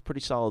 that's a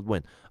pretty solid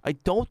win. I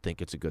don't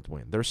think it's a good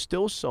win. There's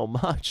still so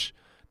much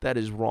that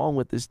is wrong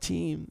with this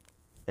team,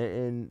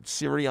 and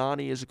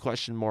Sirianni is a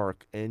question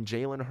mark, and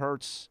Jalen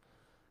Hurts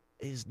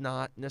is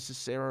not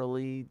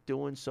necessarily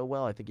doing so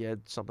well. I think he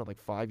had something like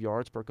 5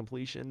 yards per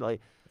completion.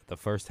 The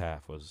first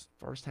half was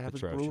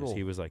atrocious. brutal.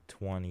 He was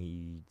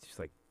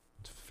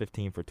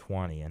 15 for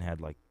 20 and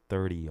had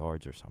 30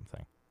 yards or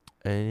something.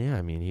 And yeah,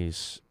 I mean,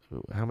 he's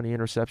how many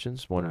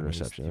interceptions? One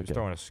interception. He was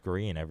throwing a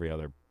screen every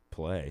other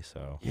play.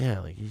 So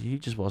yeah, he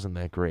just wasn't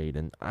that great.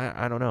 And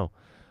I don't know.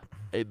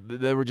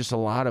 There were just a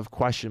lot of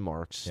question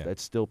marks that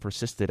still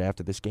persisted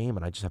after this game,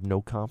 and I just have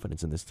no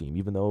confidence in this team,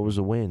 even though it was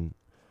a win.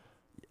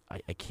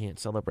 I can't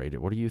celebrate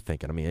it. What are you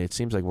thinking? I mean, it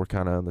seems like we're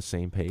kind of on the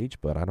same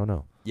page, but I don't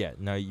know. Yeah,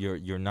 no,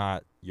 you're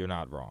not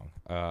wrong.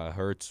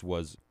 Hurts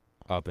was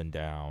up and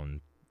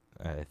down,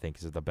 I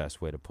think is the best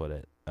way to put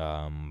it.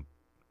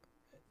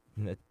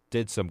 It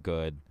did some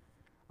good.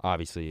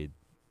 Obviously,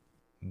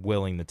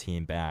 willing the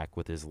team back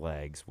with his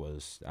legs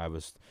I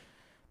was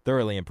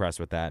thoroughly impressed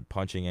with that.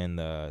 Punching in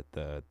the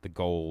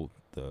goal,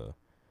 the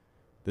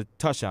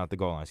touchdown at the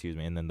goal line,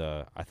 and then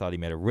I thought he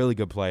made a really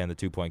good play on the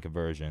 2-point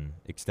conversion,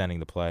 extending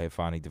the play,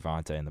 finding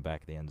Devontae in the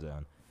back of the end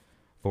zone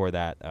for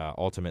that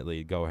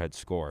ultimately go-ahead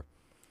score.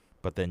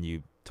 But then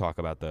you talk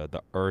about the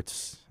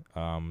Ertz,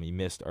 he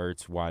missed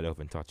Ertz wide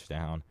open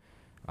touchdown,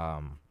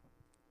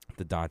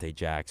 the Dante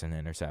Jackson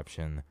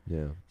interception.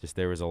 Yeah, just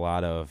there was a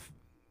lot of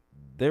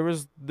there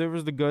was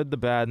the good, the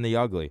bad, and the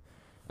ugly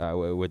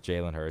with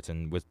Jalen Hurts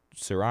and with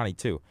Sirianni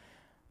too.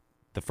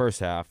 The first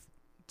half,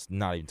 let's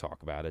not even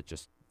talk about it,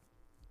 just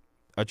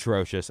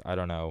atrocious. I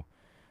don't know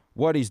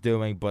what he's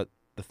doing, but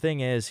the thing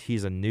is,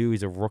 he's a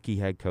rookie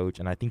head coach,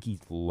 and I think he's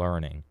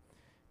learning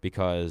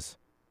because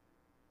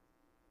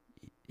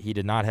he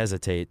did not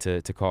hesitate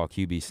to call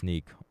QB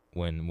sneak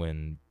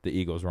when the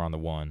Eagles were on the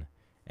one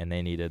and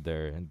they needed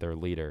their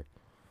leader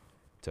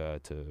to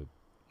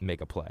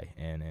make a play,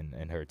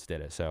 and Hurts did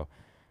it. So,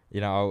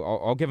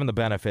 I'll give him the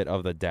benefit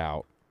of the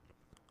doubt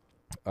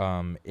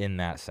in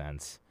that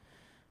sense.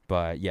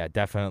 But yeah,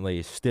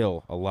 definitely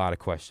still a lot of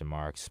question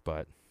marks,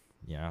 but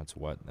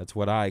that's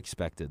what I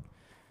expected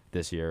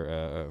this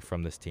year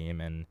from this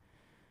team. And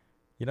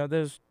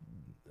there's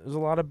a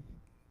lot of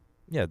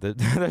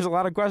there's a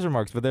lot of question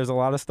marks, but there's a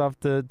lot of stuff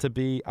to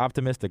be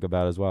optimistic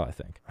about as well, I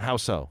think. How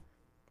so?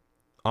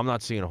 I'm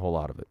not seeing a whole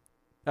lot of it.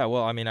 Yeah,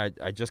 well, I mean, I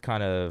just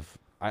kind of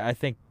I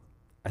think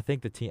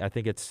the team,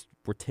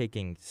 we're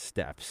taking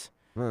steps.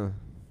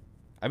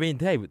 I mean,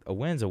 hey, a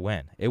win's a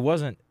win. It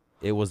was not See,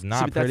 but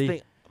that's pretty. the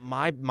thing.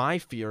 My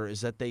fear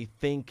is that they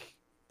think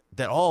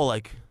that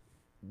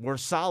we're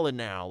solid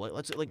now.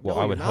 Let's Well, no, I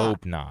you're would not.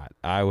 hope not.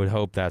 I would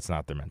hope that's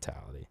not their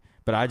mentality.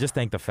 But I just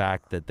think the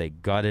fact that they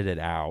gutted it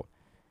out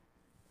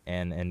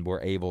and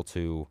were able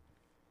to,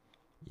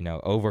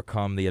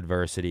 overcome the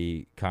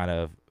adversity, kind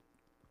of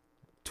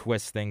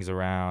twist things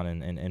around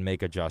and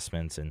make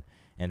adjustments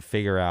and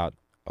figure out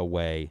a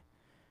way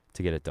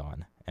to get it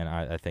done. And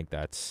I think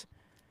that's,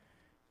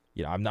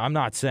 I'm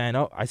not saying,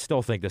 I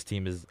still think this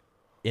team is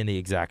in the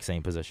exact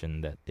same position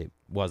that it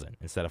wasn't.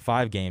 Instead of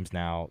 5 games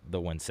now,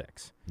 they'll win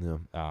 6. Yeah.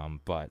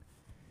 But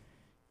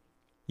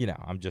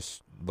I'm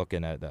just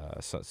looking at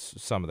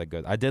some of the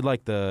good. I did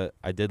like the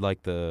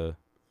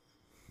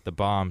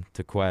bomb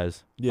to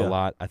Quez a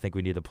lot. I think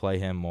we need to play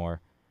him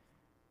more.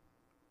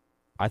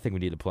 I think we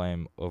need to play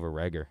him over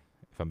Rager,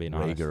 if I'm being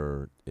honest.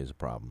 Rager is a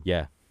problem.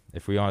 Yeah.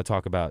 If we want to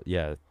talk about,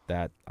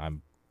 that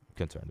I'm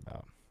concerned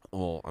about.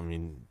 Well, I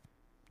mean,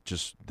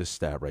 just this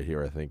stat right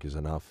here, I think, is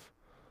enough.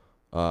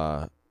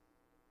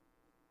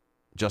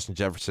 Justin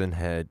Jefferson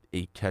had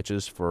 8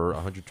 catches for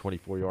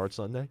 124 yards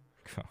Sunday.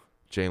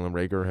 Jalen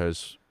Rager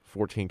has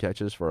 14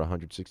 catches for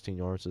 116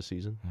 yards this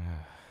season.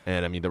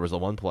 And, I mean, there was the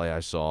one play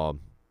I saw.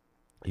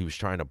 He was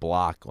trying to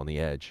block on the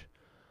edge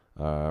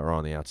or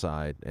on the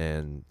outside,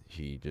 and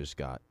he just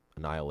got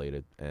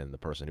annihilated. And the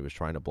person who was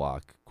trying to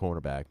block,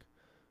 cornerback,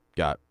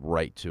 got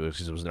right to it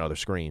because it was another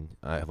screen.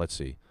 Let's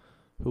see.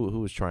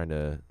 Who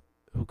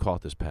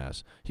caught this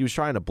pass? He was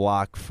trying to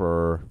block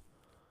for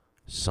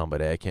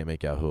somebody. I can't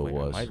make out who it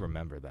was. I might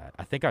remember that.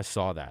 I think I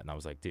saw that, and I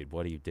was like, dude,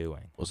 what are you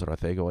doing? Was it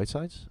Arthego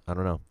Whitesides? I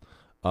don't know.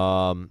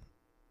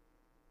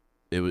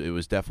 It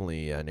was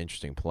definitely an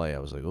interesting play. I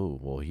was like, oh,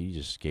 well, he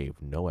just gave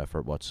no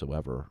effort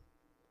whatsoever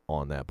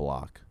on that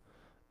block.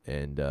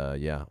 And,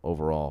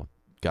 overall,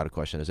 got to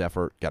question his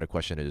effort, got to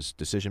question his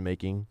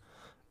decision-making,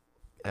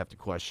 have to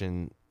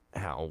question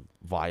how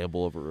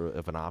viable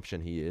of an option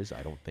he is.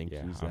 I don't think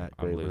he's that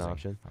great of an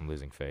option. I'm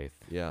losing faith.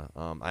 Yeah.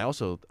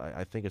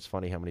 I think it's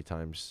funny how many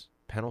times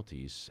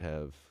penalties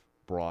have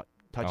brought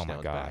touchdowns Oh,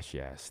 my gosh, back.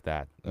 yes.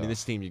 That. I mean,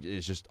 this team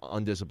is just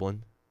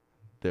undisciplined.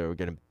 They're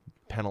getting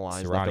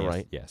penalized left and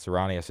right. Yeah,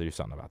 Sirianni has to do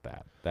something about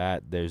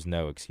that. There's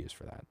no excuse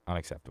for that.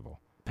 Unacceptable.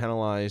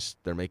 Penalized.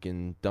 They're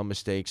making dumb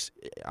mistakes.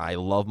 I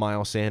love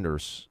Miles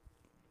Sanders,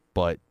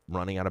 but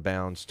running out of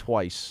bounds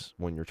twice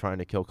when you're trying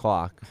to kill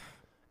clock,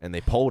 and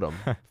they pulled him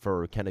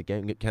for Kenneth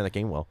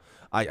Gainwell.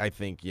 I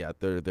think,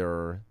 there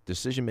are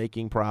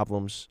decision-making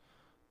problems.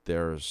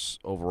 There's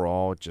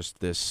overall just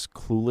this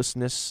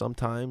cluelessness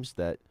sometimes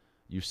that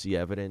you see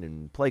evident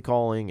in play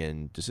calling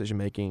and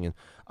decision-making, and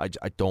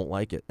I don't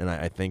like it. And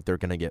I think they're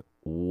going to get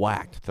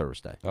whacked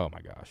Thursday Oh, my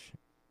gosh.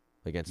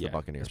 against the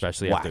Buccaneers.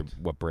 Especially Whacked. after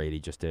what Brady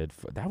just did.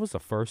 That was the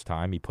first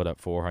time he put up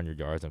 400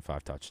 yards and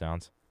 5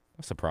 touchdowns.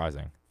 That's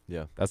surprising.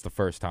 Yeah. That's the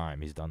first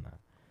time he's done that.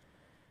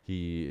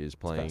 He is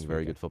playing past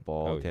very weekend. good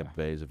football. Oh, Tampa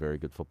Bay is a very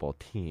good football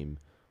team.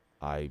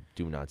 I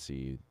do not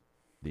see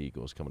the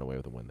Eagles coming away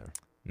with a win there.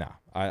 No,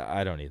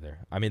 I don't either.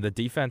 I mean, the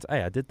defense,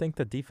 I did think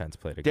the defense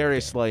played a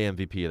Darius good Slay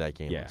MVP of that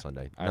game Yeah. on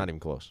Sunday. I- Not even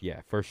close. game.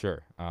 Yeah, for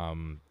sure.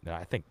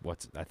 I think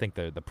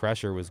the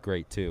pressure was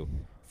great too.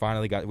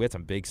 We had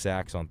some big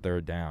sacks on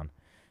 3rd down.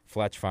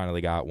 Fletch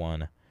finally got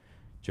one.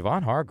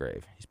 Javon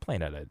Hargrave, he's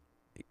playing at an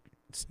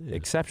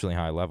exceptionally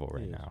high level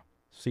right now.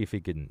 See if he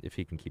can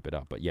keep it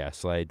up. But yeah,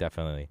 Slay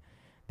definitely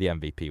the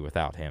MVP.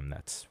 Without him,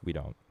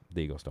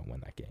 the Eagles don't win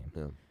that game.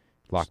 Yeah.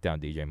 Lock down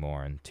DJ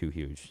Moore and 2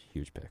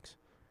 huge picks.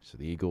 So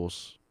the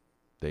Eagles,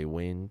 they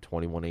win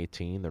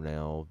 21-18. They're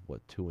now,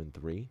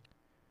 2-3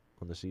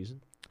 on the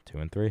season?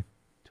 2-3.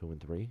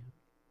 2-3.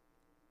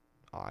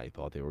 I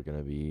thought they were going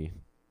to be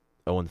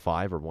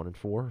 0-5 or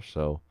 1-4.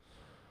 So,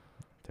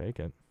 Take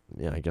it.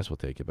 yeah, I guess we'll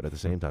take it. But at the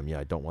same time,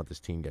 I don't want this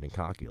team getting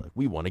cocky. Like,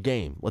 we won a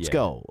game. Let's Yeah.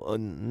 go. I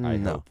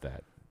No. hope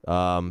that.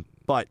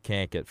 But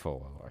Can't get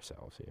full of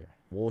ourselves here.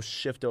 we'll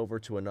shift over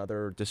to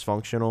another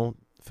dysfunctional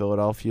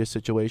Philadelphia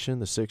situation,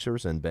 the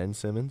Sixers and Ben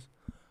Simmons.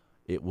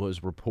 It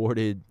was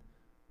reported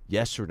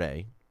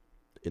yesterday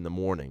in the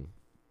morning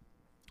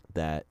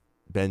that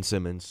Ben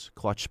Simmons,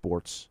 Clutch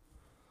Sports,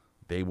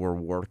 they were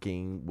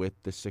working with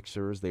the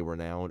Sixers. They were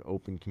now in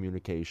open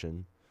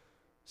communication,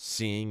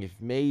 seeing if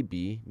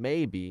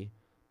maybe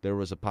there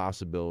was a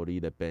possibility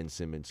that Ben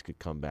Simmons could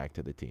come back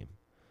to the team,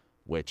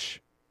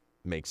 which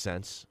makes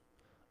sense.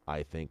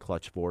 I think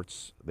Clutch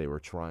Sports, they were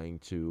trying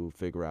to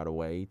figure out a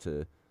way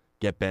to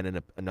get Ben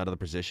in another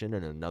position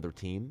and another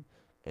team,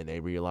 and they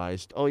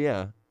realized, oh,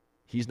 yeah,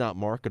 he's not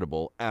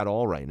marketable at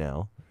all right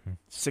now.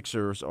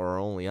 Sixers are our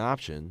only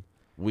option.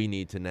 We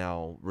need to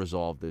now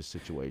resolve this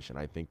situation.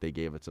 I think they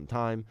gave it some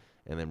time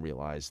and then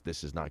realized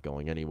this is not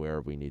going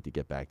anywhere. We need to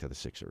get back to the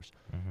Sixers.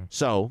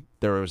 So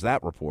there was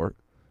that report,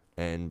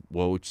 and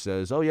Woj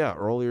says, oh, yeah,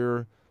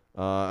 earlier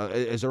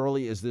As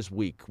early as this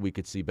week, we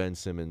could see Ben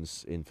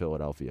Simmons in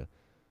Philadelphia.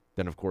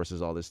 Then, of course,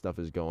 as all this stuff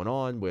is going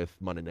on with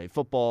Monday Night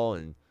Football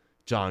and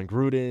John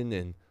Gruden,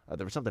 and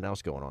there was something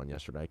else going on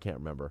yesterday. I can't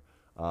remember.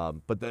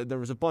 But there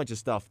was a bunch of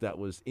stuff that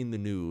was in the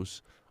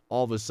news.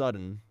 All of a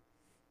sudden,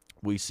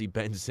 we see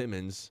Ben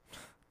Simmons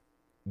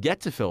get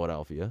to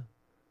Philadelphia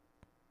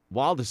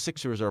while the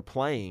Sixers are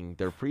playing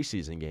their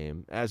preseason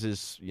game, as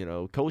his,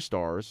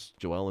 co-stars,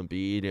 Joel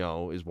Embiid,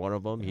 is one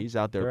of them. He's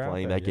out there They're out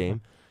playing there, that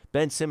game.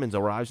 Ben Simmons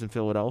arrives in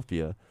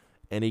Philadelphia,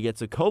 and he gets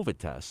a COVID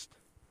test.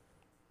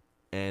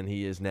 And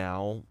he is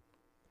now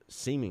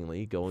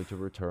seemingly going to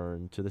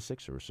return to the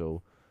Sixers.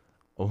 So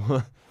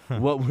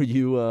what were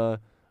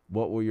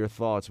your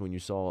thoughts when you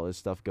saw all this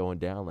stuff going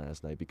down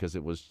last night? Because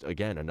it was,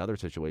 again, another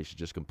situation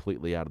just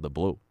completely out of the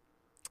blue.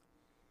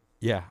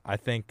 Yeah,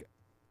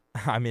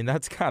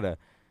 that's gotta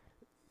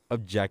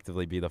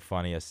objectively be the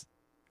funniest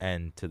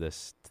end to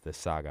this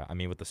saga. I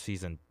mean, with the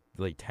season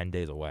like 10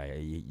 days away,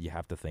 you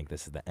have to think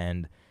this is the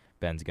end.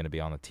 Ben's going to be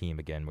on the team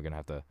again. We're gonna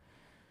have to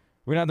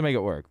make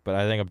it work. But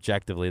I think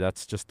objectively,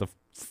 that's just the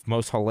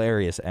most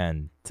hilarious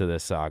end to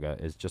this saga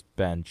is just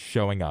Ben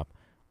showing up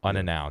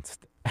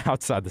unannounced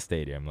outside the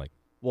stadium, like,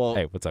 Well,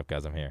 hey, what's up,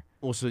 guys? I'm here.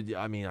 Well, so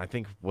I mean, I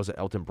think was it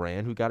Elton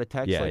Brand who got a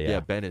text? Yeah, like, yeah.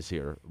 Ben is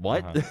here.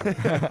 What?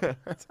 Uh-huh.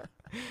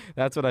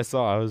 That's what I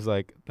saw. I was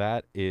like,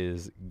 that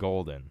is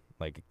golden.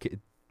 Like,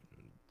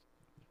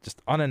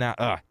 just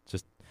unannounced.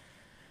 Just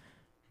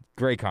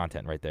great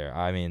content right there.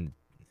 I mean,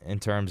 in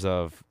terms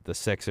of the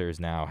Sixers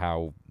now,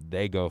 how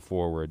they go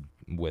forward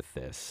with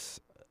this.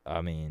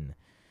 I mean,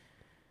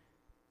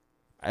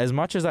 as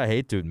much as I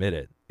hate to admit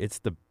it, it's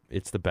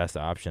the best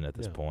option at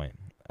this point.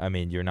 I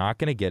mean, you're not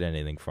going to get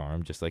anything from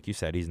him. Just like you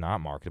said, he's not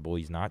marketable.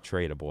 He's not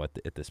tradable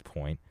at this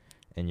point.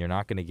 And you're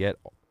not going to get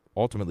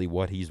ultimately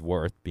what he's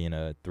worth, being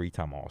a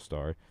 3-time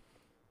All-Star.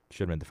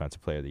 Should have been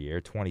Defensive Player of the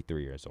Year,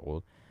 23 years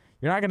old.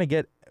 You're not going to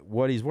get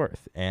what he's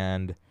worth.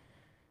 And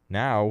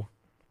now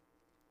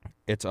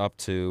it's up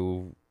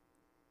to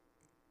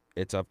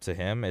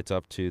him, it's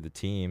up to the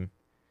team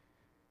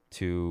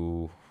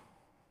to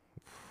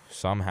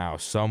somehow,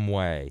 some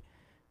way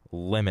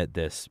limit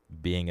this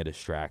being a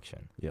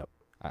distraction. Yep.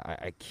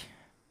 I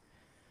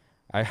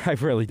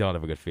really don't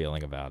have a good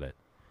feeling about it.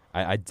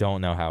 I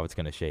don't know how it's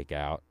going to shake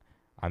out.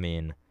 I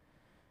mean,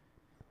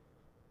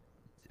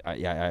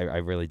 I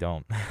really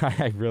don't.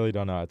 I really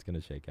don't know how it's going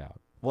to shake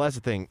out. Well, that's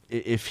the thing.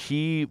 If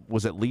he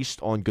was at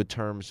least on good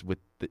terms with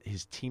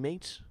his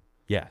teammates,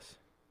 Yes.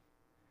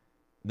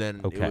 then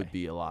it Okay. would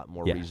be a lot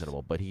more Yes.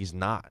 reasonable. But he's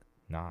not.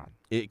 Not.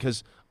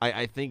 Because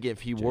I think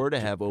if he were to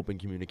have open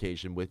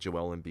communication with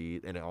Joel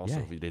Embiid, and also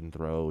Yeah. if he didn't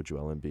throw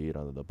Joel Embiid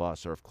under the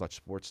bus, or if Clutch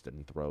Sports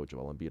didn't throw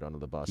Joel Embiid under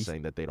the bus, He's-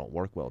 saying that they don't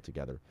work well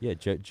together. Yeah,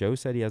 Joe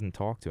said he hasn't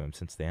talked to him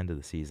since the end of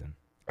the season.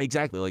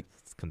 Exactly. Like,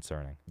 It's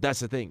concerning. that's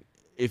the thing.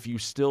 If you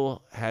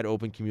still had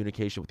open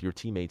communication with your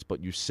teammates, but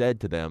you said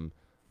to them,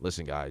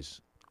 listen, guys,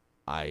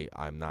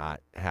 I'm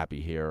not happy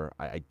here.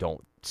 I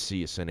don't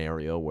see a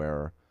scenario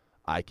where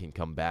I can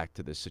come back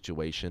to this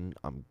situation.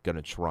 I'm going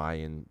to try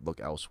and look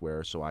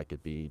elsewhere so I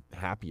could be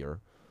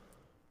happier.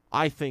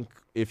 I think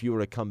if you were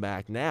to come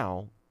back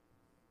now,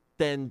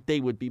 then they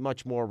would be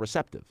much more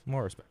receptive.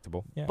 More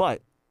respectable. Yeah.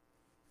 But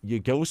you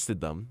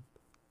ghosted them.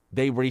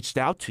 They reached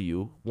out to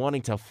you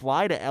wanting to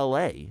fly to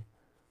L.A.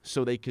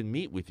 so they can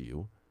meet with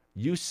you.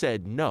 You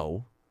said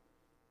no.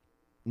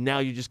 Now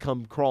you just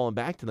come crawling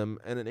back to them.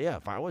 And then, yeah,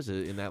 if I was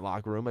in that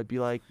locker room, I'd be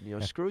like,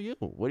 screw you.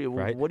 What do you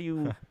Right. what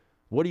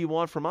do you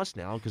want from us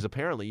now? Because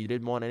apparently you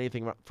didn't want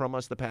anything from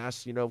us the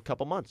past,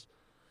 couple months.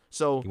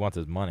 So he wants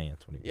his money.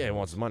 That's what he yeah, he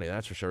wants his money.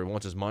 That's for sure. He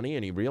wants his money,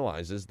 and he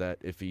realizes that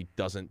if he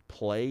doesn't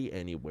play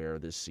anywhere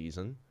this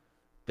season,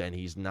 then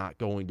he's not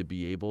going to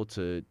be able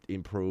to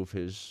improve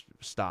his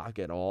stock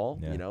at all.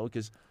 Yeah.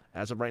 Because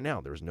as of right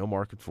now, there's no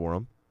market for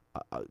him.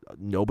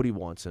 Nobody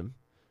wants him.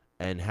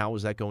 And how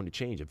is that going to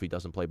change if he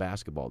doesn't play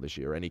basketball this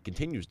year and he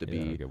continues to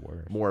It'll be get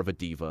worse. more of a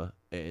diva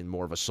and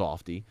more of a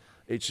softie?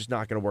 It's just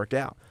not going to work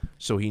out.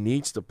 So he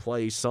needs to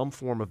play some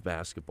form of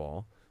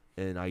basketball,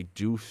 and I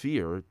do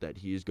fear that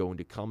he is going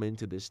to come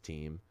into this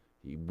team.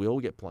 He will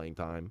get playing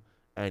time,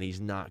 and he's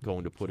not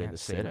going to put in can't the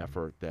sit same him.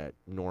 effort that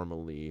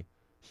normally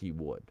he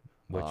would.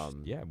 Which,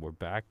 we're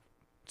back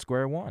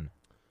square one.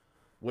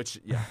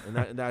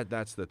 And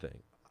that's the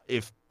thing.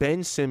 If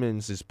Ben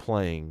Simmons is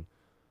playing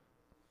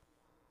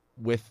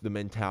with the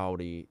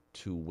mentality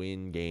to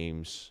win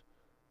games,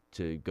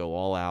 to go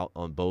all out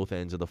on both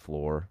ends of the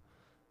floor,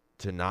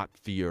 to not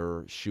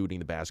fear shooting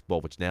the basketball,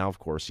 which now, of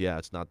course,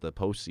 it's not the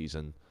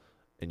postseason,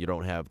 and you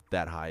don't have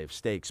that high of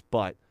stakes.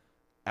 But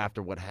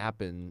after what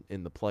happened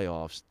in the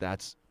playoffs,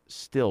 that's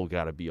still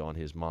got to be on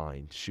his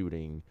mind,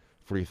 shooting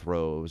free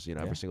throws.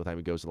 Every single time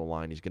he goes to the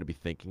line, he's going to be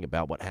thinking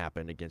about what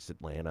happened against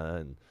Atlanta,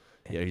 and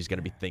he's going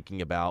to be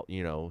thinking about,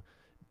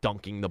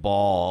 dunking the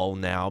ball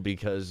now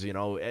because,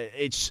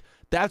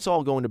 that's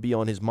all going to be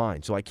on his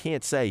mind. So I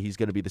can't say he's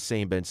going to be the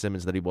same Ben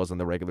Simmons that he was in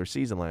the regular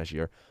season last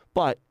year.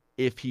 But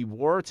if he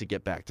were to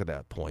get back to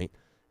that point,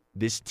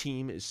 this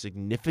team is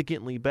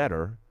significantly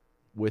better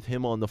with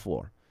him on the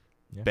floor.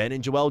 Yeah. Ben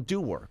and Joel do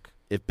work.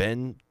 if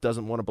Ben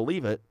doesn't want to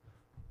believe it,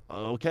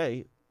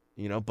 okay,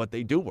 but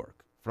they do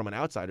work. From an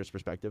outsider's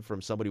perspective,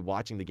 from somebody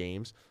watching the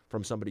games,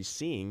 from somebody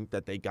seeing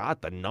that they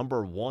got the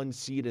number 1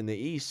 seed in the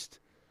East,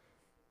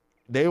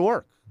 they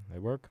work. They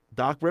work.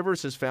 Doc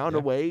Rivers has found a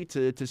way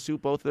to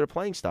suit both of their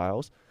playing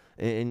styles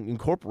and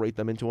incorporate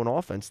them into an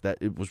offense that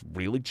it was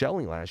really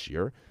gelling last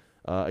year.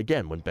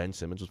 Again, when Ben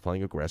Simmons was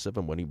playing aggressive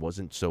and when he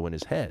wasn't so in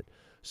his head.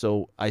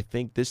 So I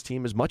think this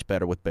team is much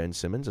better with Ben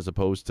Simmons as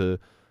opposed to,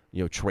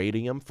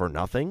 trading him for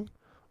nothing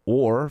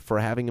or for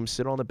having him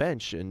sit on the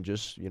bench and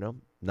just,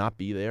 not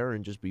be there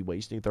and just be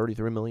wasting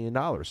 $33 million.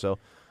 So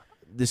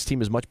this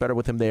team is much better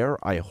with him there.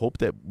 I hope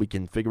that we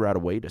can figure out a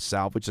way to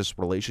salvage this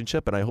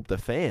relationship, and I hope the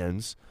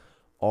fans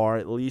are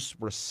at least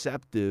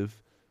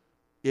receptive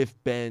if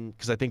Ben,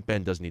 because I think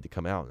Ben does need to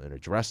come out and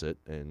address it,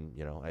 and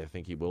I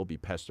think he will be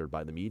pestered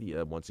by the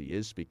media once he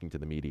is speaking to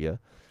the media.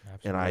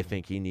 Absolutely. And I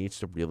think he needs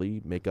to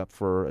really make up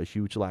for a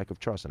huge lack of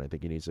trust, and I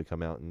think he needs to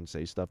come out and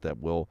say stuff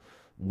that will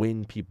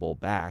win people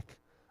back.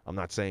 I'm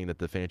not saying that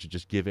the fans should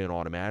just give in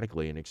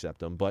automatically and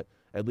accept him, but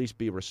at least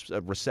be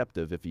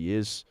receptive if he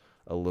is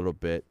a little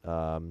bit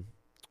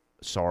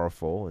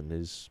sorrowful and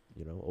is,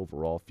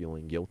 overall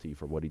feeling guilty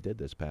for what he did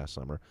this past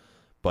summer.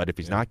 But if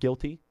he's not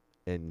guilty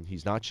and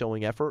he's not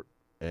showing effort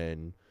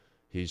and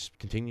he's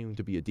continuing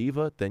to be a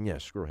diva, then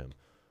screw him.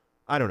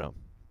 I don't know.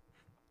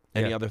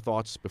 Any other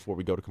thoughts before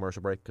we go to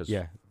commercial break? Because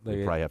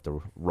we probably have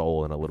to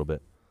roll in a little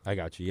bit. I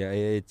got you. Yeah,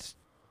 it's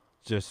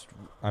just,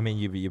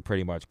 you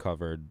pretty much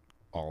covered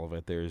all of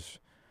it. There's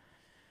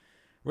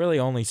really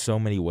only so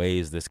many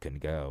ways this can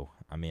go.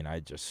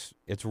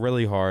 It's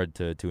really hard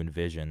to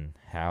envision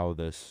how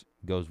this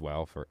goes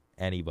well for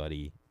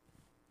anybody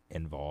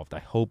involved.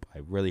 I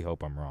really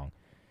hope I'm wrong.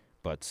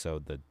 But so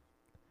the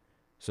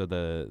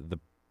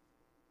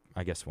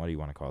I guess, what do you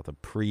want to call it? The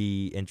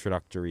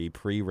pre-introductory,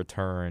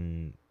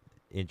 pre-return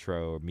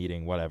intro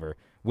meeting, whatever.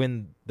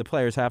 When the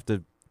players have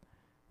to,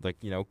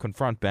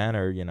 confront Ben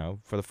or,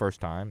 for the first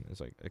time, it's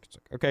like,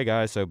 okay,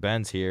 guys, so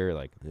Ben's here.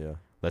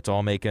 Let's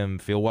all make him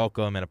feel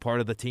welcome and a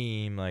part of the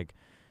team.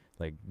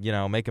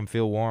 Make him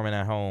feel warm and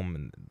at home.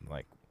 And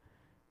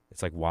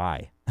it's like,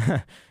 why?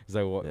 It's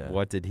like,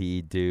 what did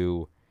he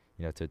do,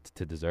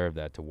 to deserve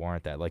that, to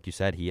warrant that? Like you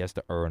said, he has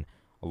to earn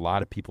a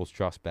lot of people's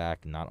trust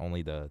back, not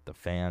only the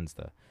fans,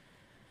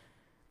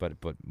 but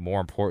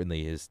more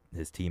importantly, his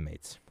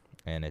teammates.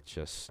 And it's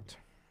just,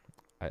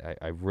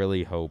 I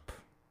really hope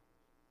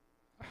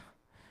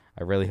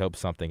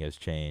something has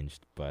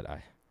changed, but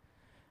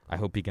I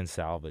hope he can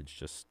salvage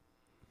just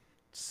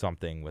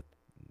something with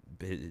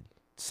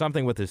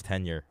his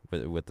tenure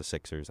with the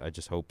Sixers. I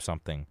just hope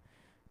something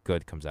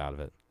good comes out of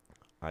it.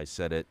 I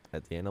said it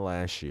at the end of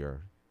last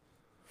year.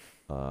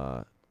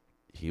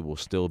 He will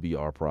still be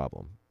our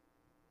problem.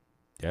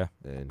 Yeah.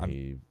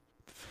 And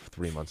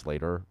 4 months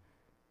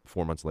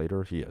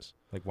later, he is.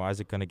 Why is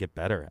it going to get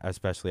better,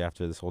 especially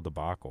after this whole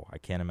debacle? I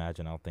can't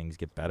imagine how things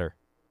get better.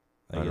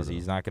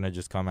 He's not going to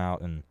just come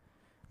out and,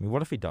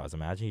 what if he does?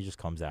 Imagine he just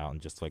comes out and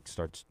just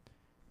starts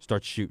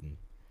shooting.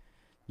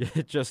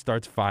 It just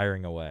starts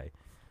firing away.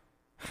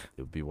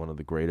 It would be one of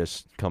the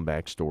greatest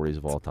comeback stories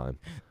of all time.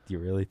 Do you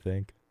really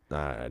think?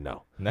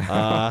 No. No.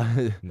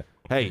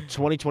 Hey,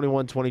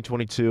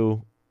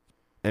 2021-2022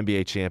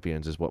 NBA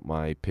champions is what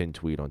my pinned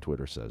tweet on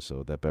Twitter says,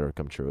 so that better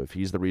come true. If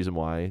he's the reason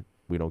why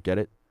we don't get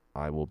it,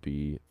 I will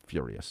be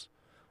furious.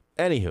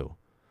 Anywho,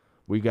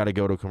 we got to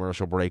go to a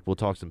commercial break. We'll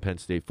talk some Penn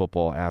State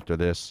football after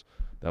this.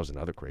 That was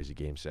another crazy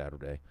game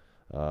Saturday.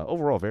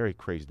 Overall, very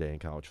crazy day in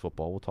college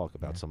football. We'll talk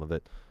about some of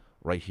it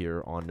right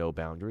here on No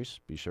Boundaries.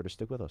 Be sure to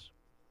stick with us.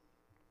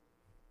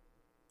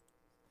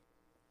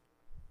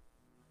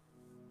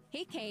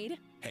 Hey, Cade.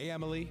 Hey,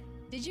 Emily.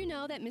 Did you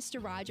know that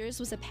Mr. Rogers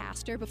was a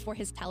pastor before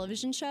his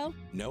television show?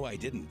 No, I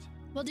didn't.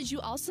 Well, did you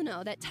also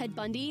know that Ted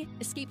Bundy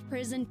escaped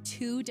prison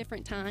 2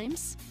 different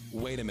times?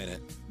 Wait a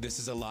minute. This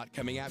is a lot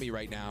coming at me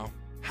right now.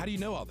 How do you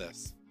know all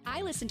this?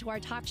 I listen to our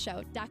talk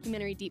show,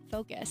 Documentary Deep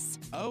Focus.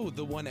 Oh,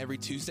 the one every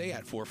Tuesday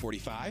at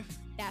 4:45?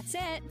 That's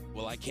it.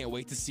 Well, I can't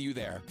wait to see you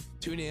there.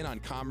 Tune in on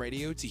Com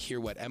Radio to hear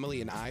what Emily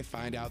and I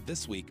find out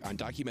this week on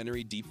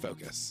Documentary Deep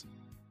Focus.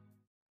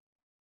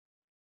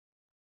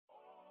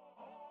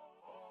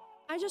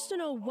 I just don't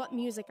know what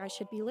music I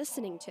should be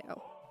listening to.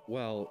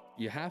 Well,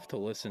 you have to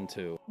listen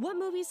to. What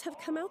movies have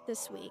come out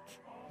this week?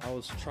 I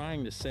was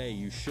trying to say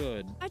you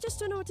should. I just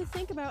don't know what to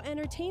think about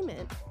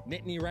entertainment.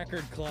 Nittany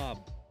Record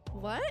Club.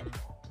 What?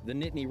 The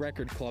Nittany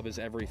Record Club is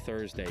every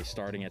Thursday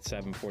starting at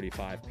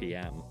 7:45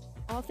 p.m.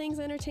 All things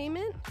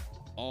entertainment?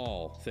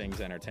 All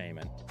things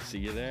entertainment. See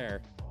you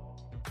there.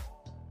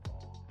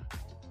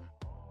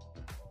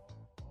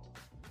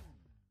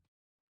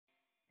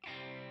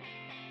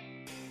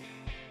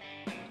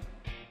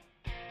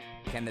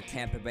 Can the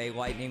Tampa Bay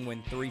Lightning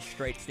win 3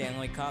 straight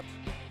Stanley Cups?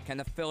 Can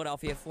the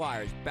Philadelphia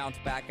Flyers bounce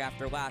back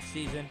after last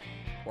season?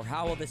 Or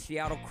how will the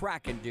Seattle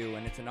Kraken do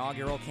in its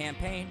inaugural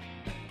campaign?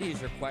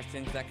 These are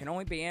questions that can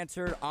only be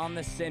answered on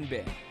the Sin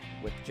Bin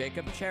with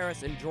Jacob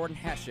Charis and Jordan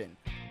Hessian,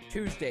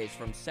 Tuesdays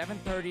from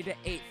 7:30 to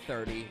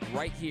 8:30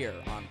 right here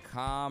on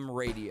Com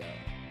Radio.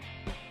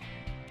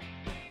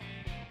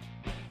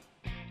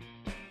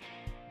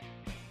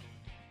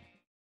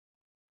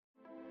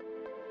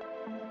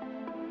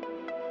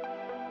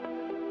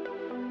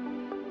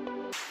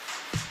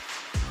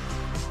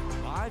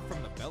 Live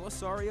from the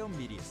Belisario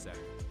Media Center,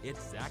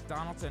 it's Zach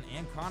Donaldson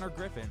and Connor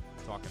Griffin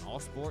talking all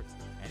sports,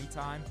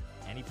 anytime,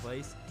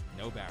 anyplace,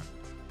 no boundaries,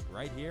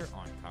 right here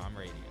on Com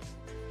Radio.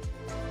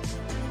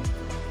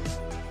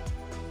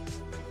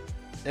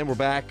 And we're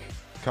back.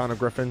 Connor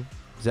Griffin,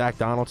 Zach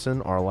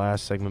Donaldson, our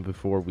last segment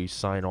before we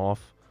sign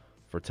off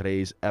for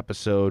today's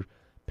episode.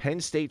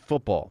 Penn State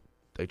football.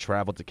 They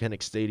traveled to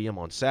Kinnick Stadium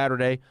on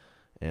Saturday,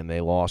 and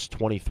they lost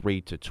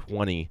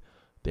 23-20.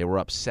 They were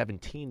up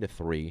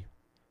 17-3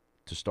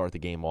 to start the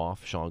game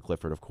off. Sean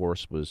Clifford, of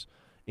course, was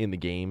in the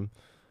game.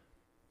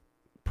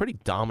 Pretty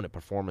dominant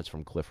performance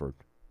from Clifford.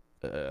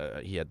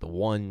 He had the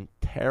one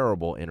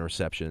terrible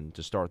interception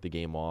to start the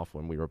game off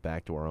when we were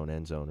back to our own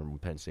end zone, and when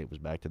Penn State was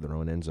back to their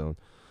own end zone.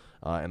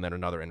 And then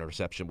another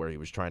interception where he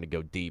was trying to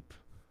go deep.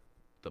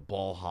 The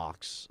Ball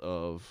Hawks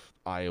of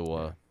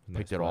Iowa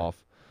picked it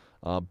off.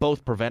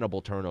 Both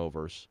preventable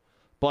turnovers,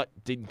 but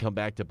didn't come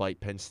back to bite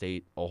Penn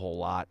State a whole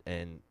lot.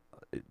 And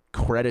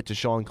credit to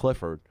Sean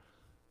Clifford.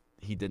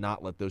 He did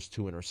not let those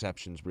two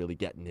interceptions really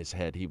get in his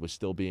head. He was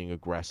still being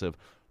aggressive.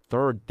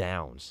 Third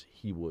downs,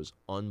 he was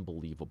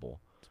unbelievable.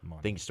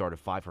 I think he started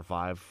 5 for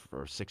 5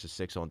 or 6 of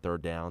 6 on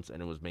third downs,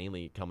 and it was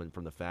mainly coming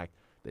from the fact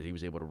that he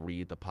was able to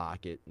read the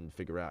pocket and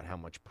figure out how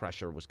much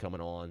pressure was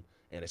coming on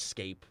and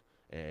escape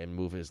and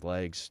move his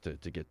legs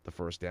to get the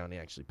first down. He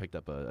actually picked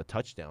up a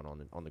touchdown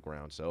on the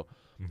ground. So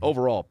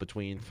overall,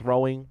 between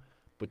throwing,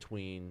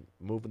 between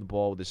moving the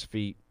ball with his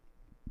feet,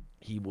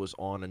 he was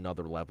on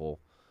another level.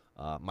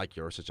 Mike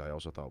Yurcich, I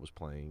also thought was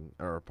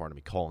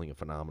calling a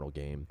phenomenal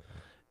game.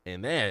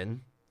 And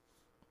then,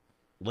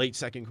 late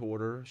second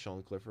quarter,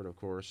 Sean Clifford, of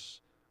course,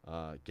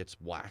 gets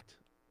whacked,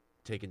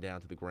 taken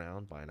down to the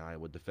ground by an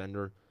Iowa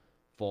defender,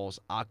 falls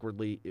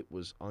awkwardly. It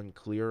was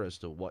unclear as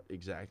to what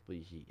exactly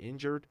he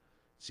injured.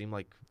 It seemed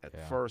like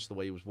at first, the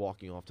way he was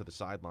walking off to the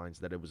sidelines,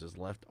 that it was his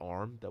left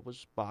arm that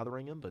was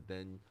bothering him, but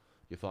then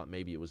you thought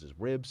maybe it was his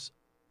ribs.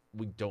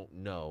 We don't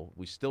know.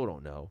 We still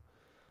don't know.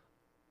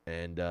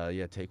 And,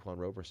 Taquan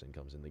Roberson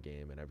comes in the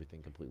game, and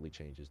everything completely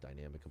changes.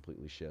 Dynamic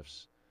completely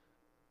shifts.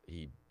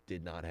 He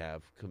did not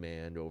have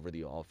command over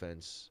the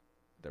offense.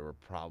 There were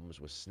problems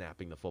with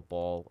snapping the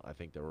football. I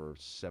think there were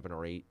 7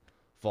 or 8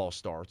 false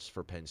starts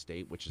for Penn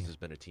State, which has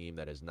been a team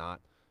that has not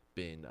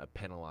been a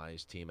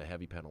penalized team, a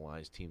heavy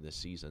penalized team this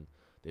season.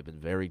 They've been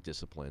very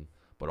disciplined.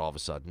 But all of a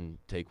sudden,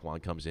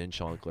 Taquan comes in,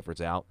 Sean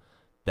Clifford's out.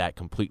 That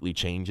completely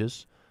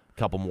changes. A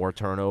couple more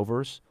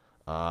turnovers.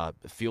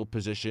 Field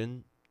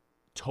position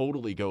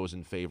totally goes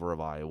in favor of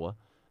Iowa,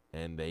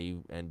 and they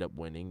end up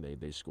winning.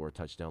 They score a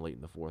touchdown late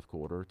in the fourth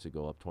quarter to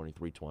go up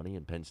 23-20,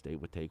 and Penn State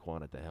with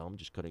Taquan at the helm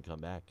just couldn't come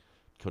back,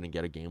 couldn't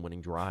get a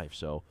game-winning drive.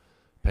 So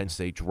Penn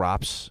State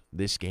drops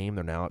this game.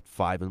 They're now at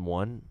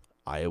 5-1.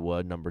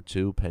 Iowa number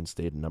 2, Penn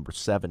State at number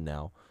 7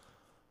 now.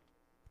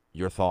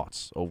 Your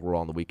thoughts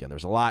overall on the weekend?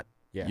 There's a lot.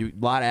 A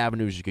lot of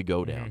avenues you could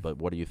go down, but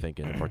what are you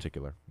thinking in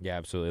particular? Yeah,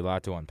 absolutely. A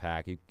lot to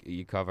unpack.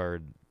 You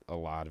covered a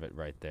lot of it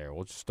right there.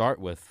 We'll start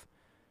with,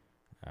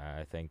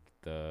 I think,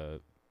 the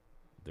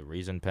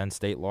reason Penn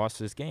State lost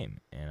this game,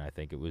 and I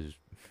think it was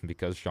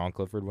because Sean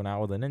Clifford went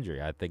out with an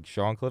injury. I think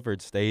Sean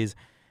Clifford stays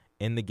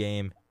in the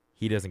game.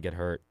 He doesn't get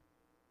hurt.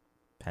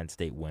 Penn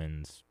State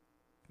wins.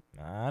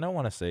 I don't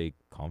want to say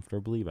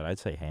comfortably, but I'd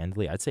say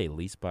handily. I'd say at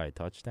least by a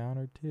touchdown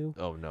or 2.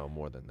 Oh, no,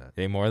 more than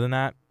that. More than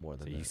that? More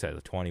than that. You said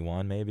the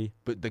 21 maybe?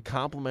 But the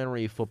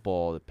complementary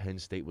football that Penn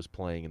State was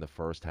playing in the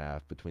first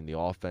half, between the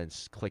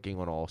offense clicking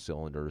on all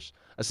cylinders,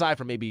 aside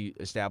from maybe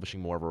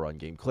establishing more of a run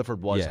game,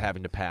 Clifford was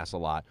having to pass a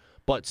lot,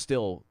 but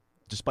still,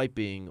 despite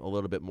being a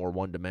little bit more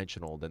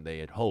one-dimensional than they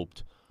had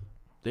hoped,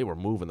 they were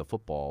moving the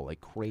football like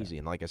crazy.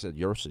 And like I said,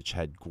 Yurcich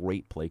had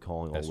great play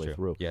calling all the way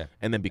through. Yeah.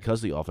 And then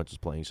because the offense was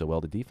playing so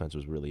well, the defense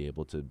was really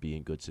able to be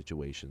in good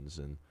situations,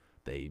 and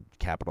they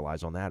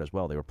capitalized on that as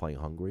well. They were playing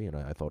hungry, and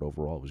I thought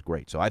overall it was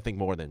great. So I think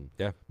more than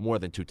 2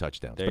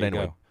 touchdowns. There but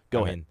anyway,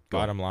 go ahead.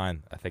 Bottom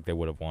line, I think they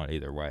would have won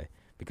either way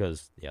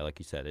because, like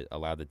you said, it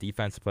allowed the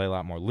defense to play a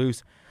lot more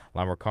loose, a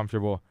lot more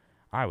comfortable.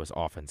 Iowa's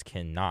offense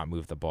cannot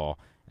move the ball,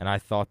 and I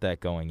thought that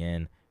going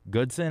in.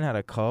 Goodson had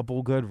a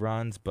couple good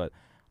runs, but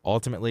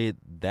ultimately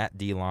that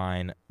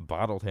D-line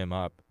bottled him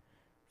up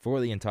for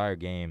the entire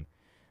game,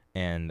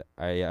 and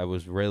I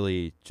was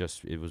really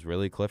it was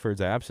really Clifford's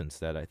absence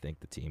that I think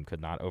the team could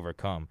not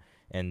overcome.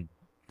 And,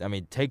 I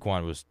mean,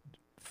 Taquan was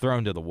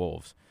thrown to the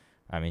wolves.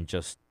 I mean,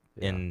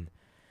 in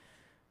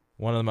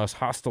one of the most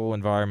hostile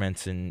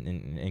environments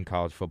in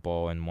college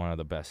football and one of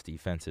the best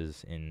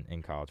defenses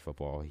in college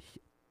football.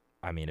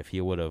 If he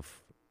would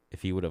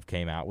have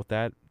came out with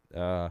that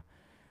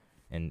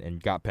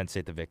and got Penn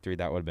State the victory,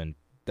 that would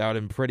have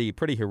been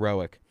pretty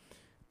heroic.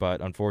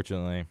 But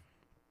unfortunately,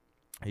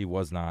 he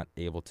was not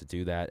able to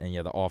do that. And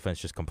the offense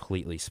just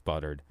completely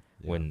sputtered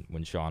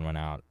when Sean went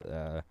out.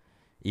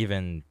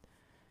 Even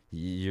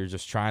you're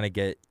just trying to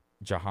get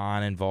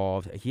Jahan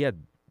involved.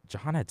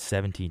 Jahan had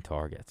 17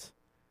 targets.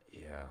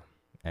 Yeah.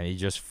 And he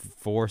just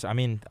forced. I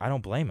mean, I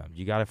don't blame him.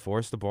 You got to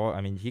force the ball.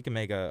 I mean, he can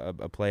make a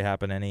play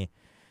happen any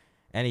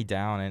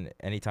down and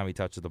anytime he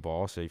touches the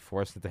ball. So he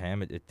forced it to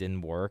him. It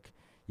didn't work.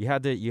 You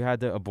had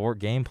to abort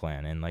game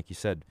plan. And like you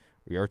said,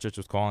 Jurcic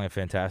was calling a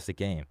fantastic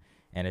game,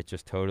 and it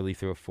just totally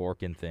threw a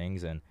fork in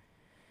things. And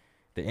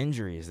the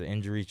injuries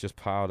just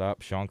piled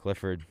up. Sean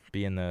Clifford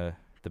being the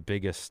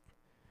biggest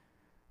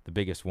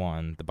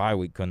one. The bye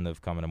week couldn't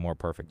have come at a more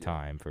perfect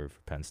time for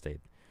Penn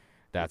State.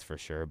 That's for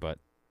sure. But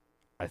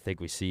I think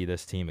we see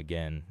this team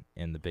again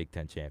in the Big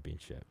Ten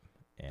championship,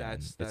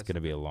 and it's going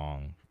to be a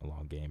long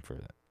game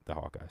for the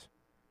Hawkeyes.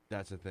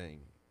 That's the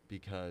thing,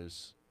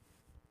 because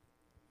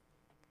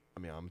I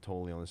mean, I'm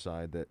totally on the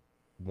side that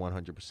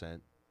 100%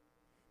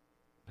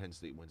 Penn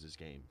State wins this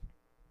game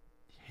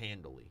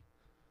handily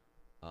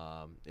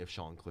if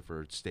Sean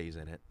Clifford stays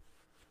in it.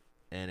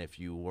 And if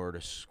you were to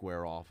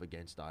square off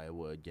against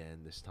Iowa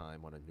again, this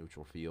time on a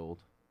neutral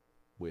field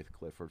with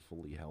Clifford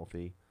fully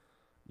healthy,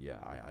 yeah,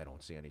 I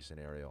don't see any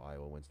scenario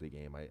Iowa wins the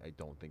game. I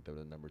don't think they're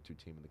the number 2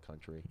 team in the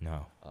country.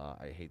 No.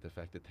 I hate the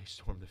fact that they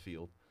stormed the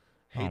field.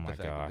 Oh Hate my the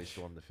fact that they gosh.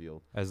 stormed the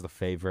field. As the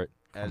favorite,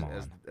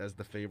 As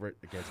the favorite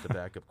against the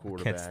backup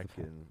quarterback.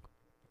 And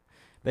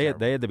they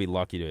had to be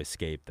lucky to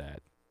escape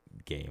that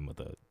game with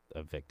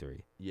a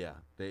victory. yeah,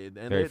 they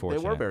Very were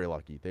fortunate. very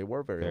lucky. They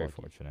were very lucky.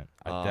 Fortunate.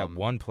 That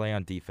one play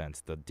on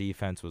defense, the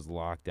defense was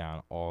locked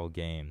down all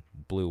game.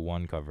 Blew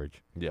one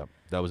coverage. Yeah,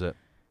 that was it.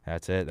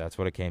 That's it. That's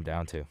what it came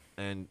down to.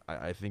 And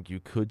I think you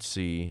could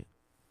see,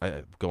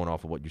 going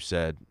off of what you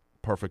said,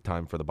 perfect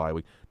time for the bye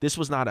week. This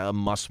was not a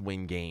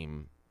must-win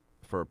game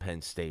for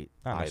Penn State.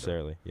 Not either.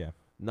 necessarily, yeah.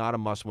 Not a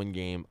must-win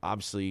game.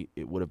 Obviously,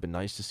 it would have been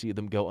nice to see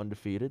them go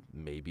undefeated.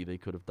 Maybe they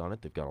could have done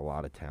it. They've got a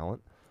lot of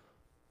talent.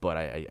 But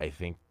I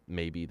think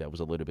maybe that was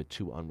a little bit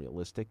too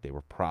unrealistic. They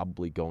were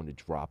probably going to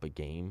drop a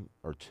game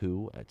or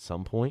two at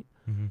some point.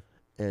 Mm-hmm.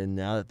 And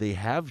now that they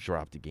have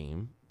dropped a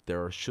game,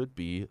 there should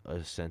be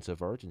a sense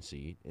of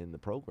urgency in the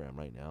program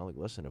right now. Like,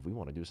 listen, if we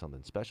want to do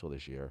something special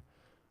this year,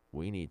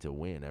 we need to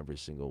win every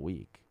single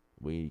week.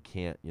 We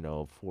can't,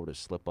 afford to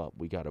slip up.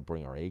 We got to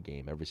bring our A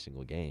game every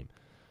single game.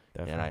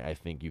 Definitely. And I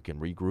think you can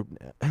regroup.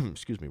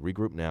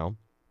 Regroup now.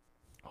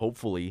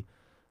 Hopefully,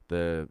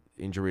 the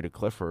injury to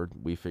Clifford,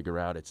 we figure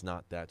out it's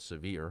not that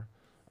severe.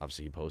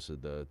 Obviously, he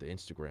posted the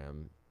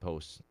Instagram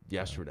post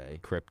yesterday.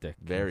 Cryptic.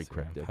 Very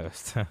Instagram cryptic.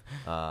 post.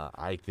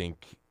 I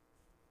think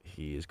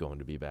he is going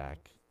to be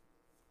back.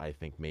 I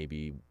think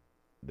maybe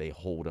they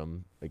hold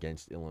him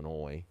against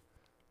Illinois,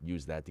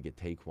 use that to get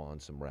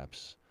Taekwon some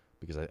reps,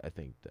 because I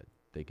think that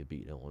they could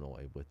beat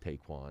Illinois with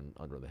Taekwon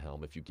under the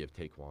helm if you give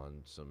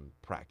Taekwon some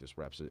practice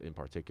reps in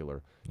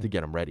particular to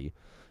get him ready.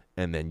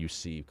 And then you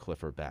see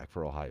Clifford back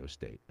for Ohio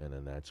State. And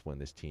then that's when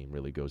this team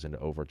really goes into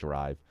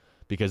overdrive,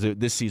 because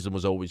this season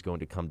was always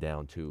going to come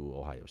down to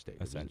Ohio State.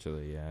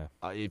 Essentially, yeah.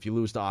 If you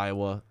lose to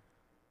Iowa,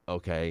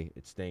 okay,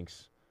 it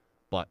stinks.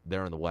 But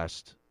they're in the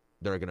West.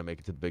 They're going to make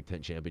it to the Big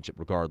Ten championship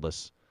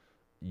regardless.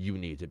 You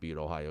need to beat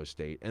Ohio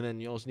State. And then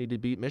you also need to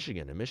beat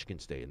Michigan and Michigan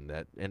State. And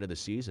that end of the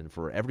season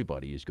for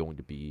everybody is going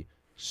to be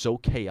so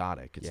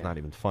chaotic. It's not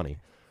even funny.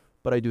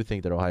 But I do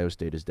think that Ohio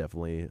State is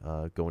definitely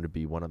going to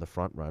be one of the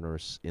front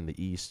runners in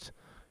the East.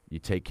 You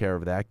take care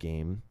of that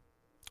game,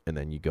 and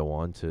then you go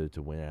on to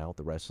win out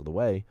the rest of the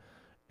way.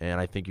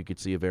 And I think you could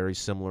see a very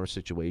similar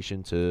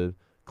situation to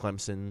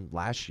Clemson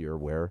last year,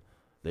 where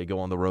they go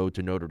on the road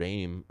to Notre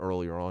Dame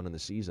earlier on in the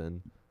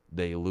season.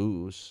 They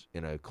lose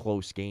in a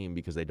close game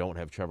because they don't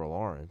have Trevor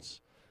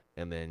Lawrence.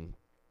 And then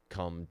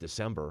come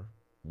December,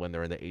 when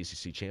they're in the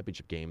ACC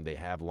championship game, they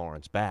have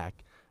Lawrence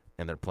back,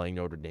 and they're playing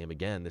Notre Dame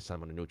again, this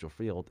time on a neutral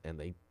field, and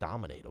they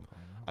dominate them.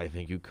 I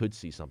think you could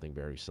see something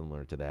very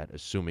similar to that,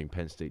 assuming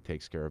Penn State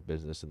takes care of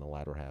business in the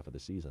latter half of the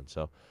season.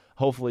 So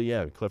hopefully,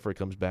 Clifford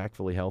comes back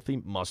fully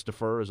healthy.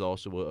 Mustafer is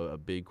also a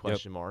big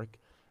question mark.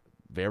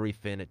 Very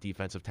thin at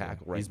defensive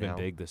tackle right now. He's been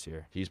big this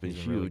year. He's been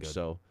really huge. good.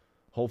 So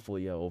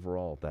hopefully,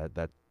 overall,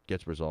 that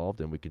gets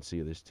resolved, and we can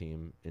see this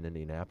team in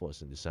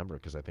Indianapolis in December,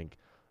 because I think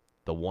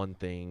the one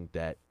thing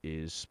that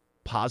is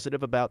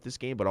positive about this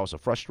game, but also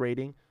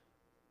frustrating,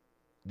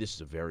 this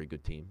is a very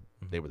good team.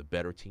 Mm-hmm. They were the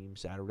better team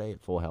Saturday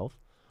at full health.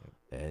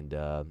 And,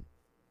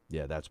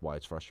 that's why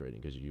it's frustrating,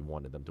 because you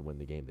wanted them to win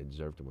the game. They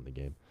deserved to win the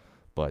game.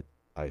 But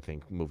I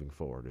think moving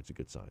forward, it's a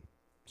good sign.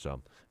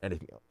 So,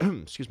 anything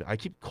excuse me, I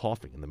keep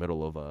coughing in the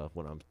middle of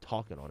when I'm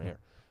talking on air.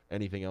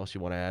 Anything else you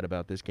want to add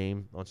about this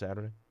game on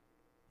Saturday?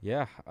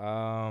 Yeah,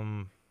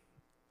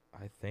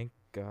 I think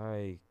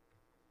I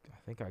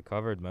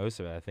covered most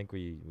of it. I think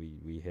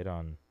we hit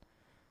on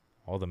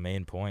all the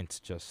main points.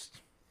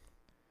 Just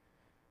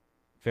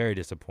very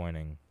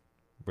disappointing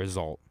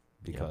result,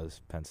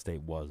 because Penn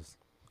State was,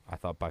 I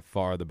thought, by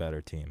far the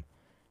better team.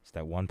 It's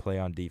that one play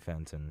on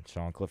defense, and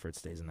Sean Clifford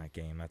stays in that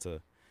game. It's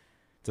a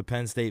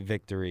Penn State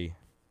victory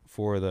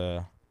for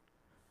the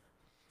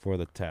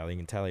tally. You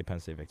can tally a Penn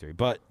State victory,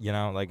 but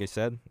like I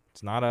said,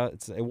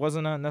 it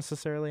wasn't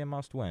necessarily a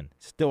must win.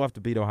 Still have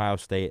to beat Ohio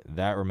State.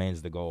 That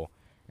remains the goal.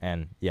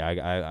 And I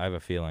have a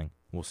feeling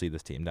we'll see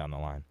this team down the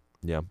line.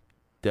 Yeah,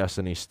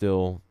 destiny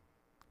still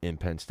in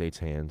Penn State's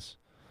hands,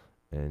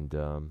 and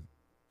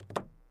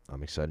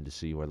I'm excited to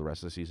see where the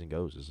rest of the season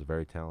goes. It's a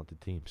very talented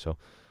team. So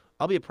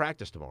I'll be at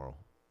practice tomorrow.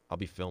 I'll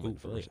be filming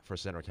Ooh, really? for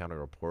Center County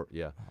Report.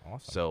 Yeah. Oh,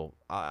 awesome. So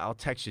I'll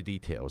text you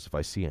details if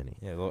I see any.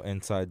 Yeah, a little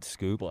inside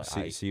scoop. But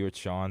See what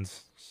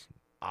Sean's.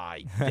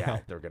 I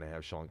doubt they're going to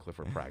have Sean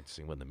Clifford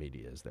practicing when the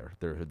media is there.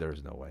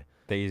 There's no way.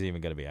 That he's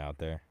even going to be out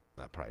there.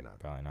 Probably not.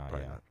 Probably not.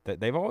 Probably yeah. not.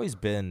 They've always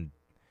been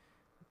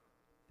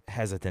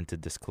hesitant to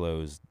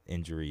disclose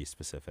injury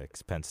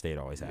specifics. Penn State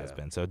always has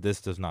been. So this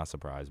does not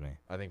surprise me.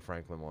 I think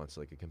Franklin wants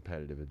like a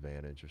competitive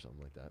advantage or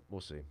something like that. We'll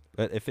see.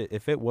 But if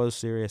it was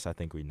serious, I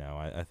think we know.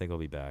 I think he'll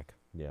be back.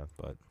 Yeah.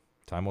 But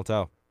time will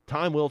tell.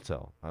 Time will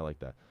tell. I like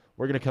that.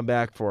 We're going to come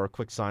back for a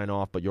quick sign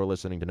off, but you're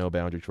listening to No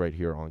Boundaries right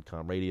here on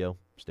Com Radio.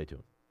 Stay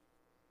tuned.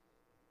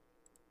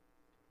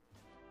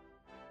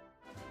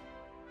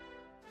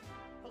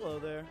 Hello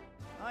there.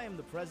 I am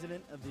the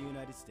President of the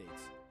United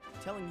States,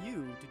 telling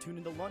you to tune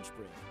into Lunch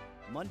Break,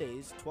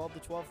 Mondays 12 to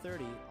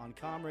 12:30 on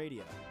Com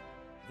Radio.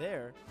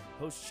 There,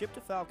 hosts Chip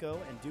DeFalco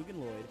and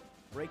Dugan Lloyd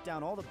break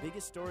down all the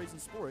biggest stories in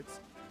sports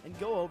and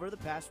go over the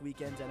past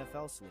weekend's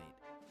NFL slate.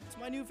 It's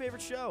my new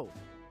favorite show.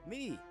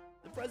 Me,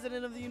 the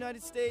President of the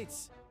United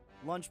States.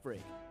 Lunch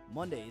Break,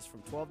 Mondays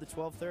from 12 to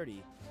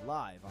 12:30,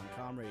 live on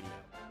Com Radio.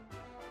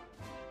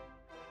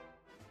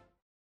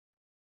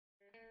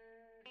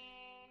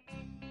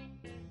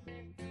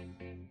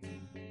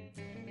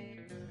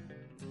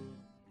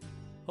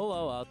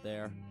 Hello out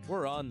there.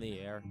 We're on the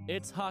air.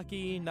 It's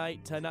hockey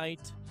night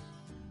tonight.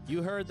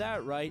 You heard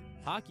that right.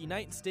 Hockey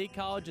Night in State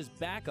College is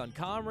back on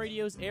Com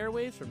Radio's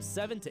airwaves from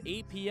 7 to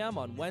 8 p.m.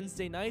 on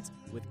Wednesday nights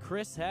with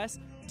Chris Hess,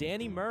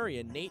 Danny Murray,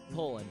 and Nate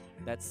Pullen.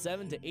 That's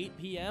 7 to 8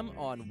 p.m.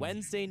 on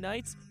Wednesday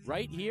nights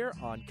right here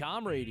on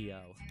Com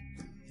Radio.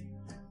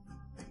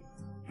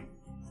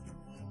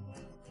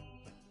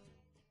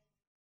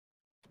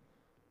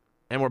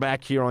 And we're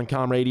back here on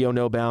Com Radio,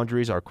 No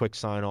Boundaries, our quick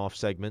sign-off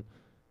segment.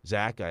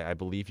 Zach, I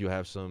believe you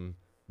have some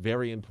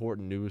very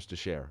important news to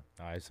share.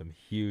 I have some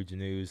huge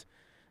news,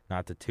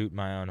 not to toot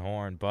my own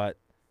horn, but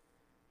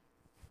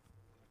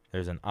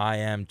there's an I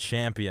Am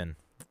champion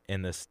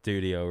in the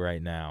studio right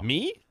now.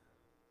 Me?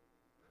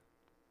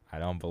 I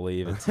don't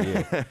believe it's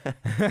you.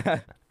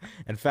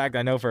 In fact,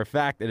 I know for a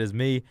fact it is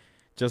me.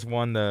 We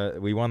won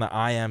the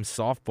I Am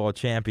softball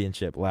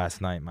championship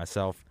last night.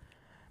 Myself,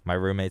 my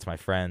roommates, my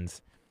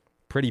friends.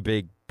 Pretty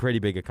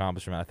big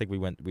accomplishment. I think we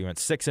went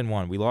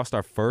 6-1. We lost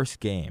our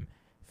first game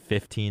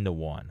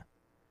 15-1.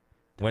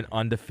 Went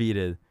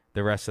undefeated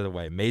the rest of the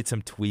way. Made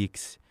some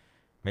tweaks,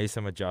 made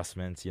some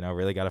adjustments,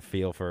 really got a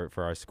feel for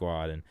our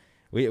squad, and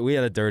we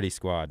had a dirty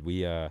squad.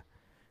 We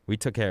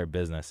took care of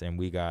business, and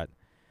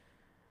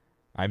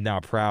I'm now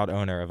a proud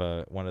owner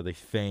of one of the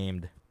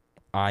famed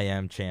I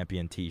Am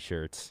champion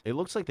T-shirts. It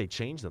looks like they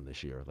changed them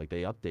this year. Like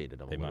they updated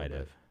them. They might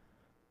have.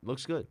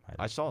 Looks good.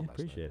 I saw it.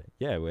 Appreciate it.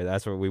 Yeah,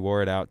 that's what we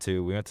wore it out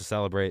to. We went to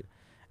celebrate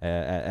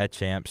at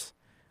Champs.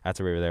 That's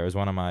where we were there. It was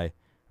one of my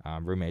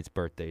roommates'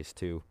 birthdays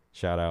too.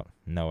 Shout out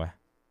Noah,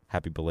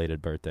 happy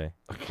belated birthday.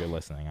 If you're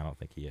listening, I don't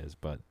think he is,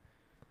 but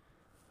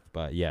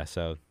yeah.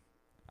 So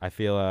I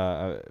feel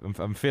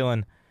I'm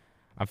feeling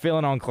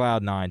on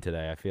cloud 9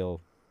 today. I feel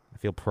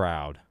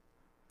proud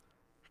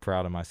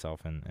of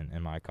myself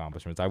and my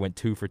accomplishments. I went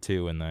 2 for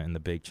 2 in the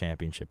big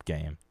championship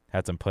game.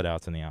 Had some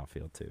putouts in the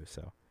outfield too.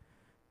 So.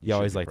 You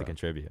always like to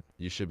contribute.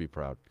 You should be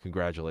proud.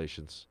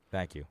 Congratulations.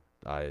 Thank you.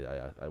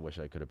 I wish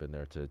I could have been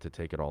there to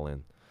take it all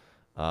in.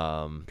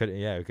 We could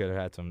have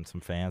had some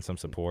fans, some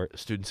support.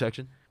 Student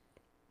section.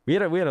 We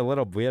had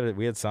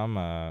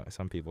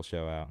some people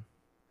show out.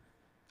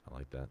 I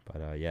like that. But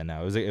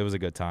it was a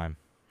good time.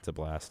 It's a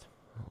blast.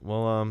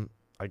 Well,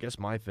 I guess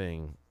my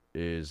thing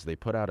is they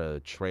put out a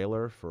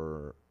trailer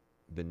for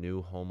the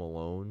new Home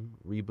Alone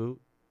reboot.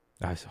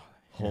 I saw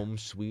that. Home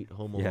Sweet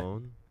Home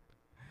Alone.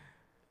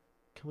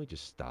 Can we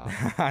just stop?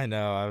 I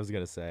know. I was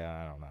going to say,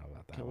 I don't know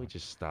about that. Can we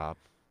just stop?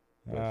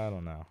 I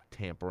don't know.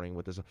 Tampering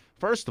with this.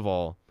 First of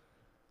all,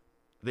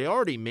 they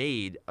already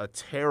made a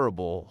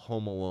terrible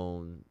Home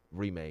Alone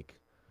remake.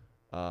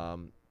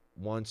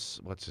 What's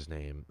his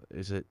name?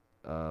 Is it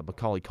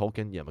Macaulay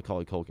Culkin? Yeah,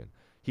 Macaulay Culkin.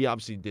 He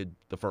obviously did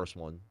the first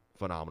one.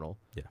 Phenomenal.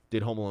 Yeah.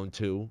 Did Home Alone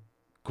 2.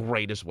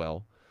 Great as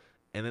well.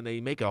 And then they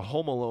make a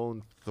Home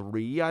Alone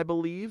 3, I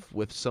believe,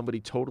 with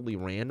somebody totally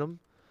random.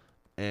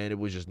 And it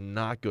was just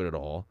not good at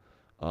all.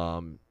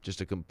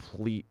 Just a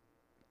complete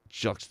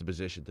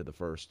juxtaposition to the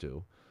first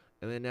two.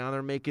 And then now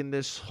they're making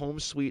this Home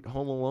Sweet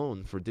Home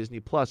Alone for Disney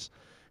Plus.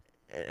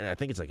 And I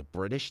think it's like a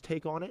British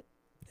take on it.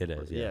 It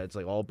is, yeah. It's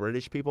like all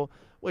British people,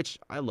 which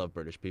I love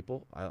British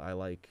people. I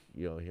like,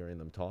 hearing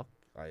them talk.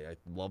 I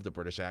love the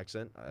British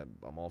accent.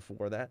 I'm all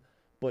for that.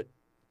 But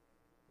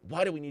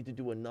why do we need to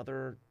do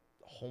another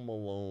Home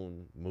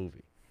Alone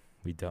movie?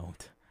 We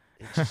don't.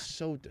 It's just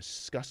so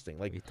disgusting.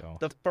 Like,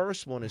 the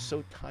first one is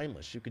so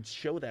timeless. You could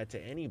show that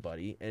to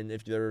anybody, and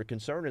if their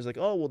concern is like,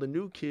 oh, well, the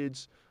new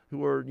kids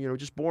who are,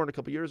 just born a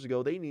couple years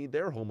ago, they need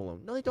their Home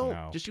Alone. No, they don't.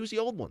 No. Just use the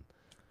old one.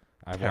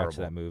 I've watched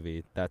that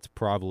movie. That's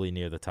probably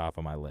near the top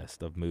of my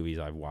list of movies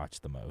I've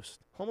watched the most.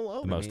 Home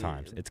Alone. The most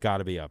times. It's got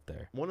to be up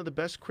there. One of the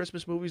best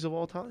Christmas movies of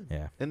all time.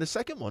 Yeah. And the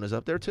second one is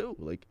up there, too.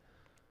 Like,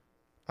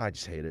 I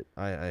just hate it.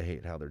 I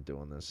hate how they're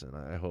doing this, and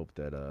I hope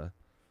that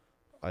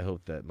I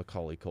hope that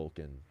Macaulay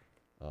Culkin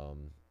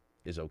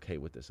is okay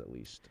with this at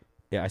least.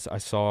 Yeah, I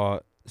saw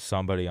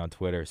somebody on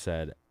Twitter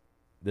said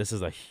this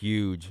is a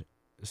huge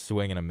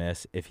swing and a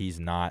miss if he's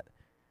not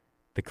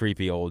the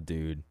creepy old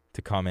dude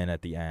to come in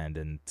at the end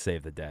and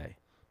save the day.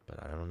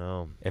 But I don't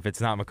know. If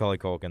it's not Macaulay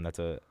Culkin, that's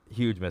a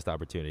huge missed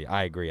opportunity.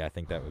 I agree. I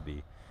think that would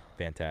be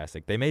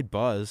fantastic. They made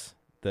Buzz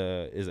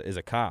is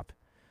a cop.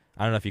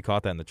 I don't know if you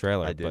caught that in the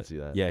trailer. I did but see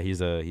that. Yeah,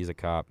 he's a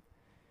cop,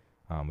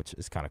 which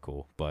is kind of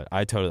cool. But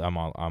I'm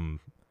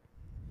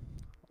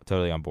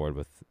totally on board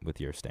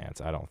with your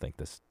stance. I don't think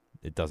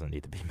it doesn't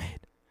need to be made.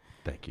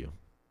 Thank you.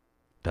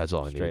 That's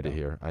all I Straight needed to up.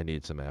 hear. I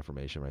need some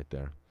affirmation right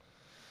there.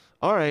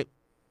 All right.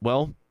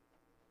 Well,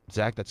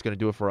 Zach, that's going to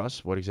do it for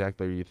us. What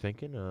exactly are you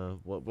thinking?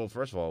 Well,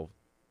 first of all,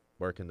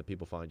 where can the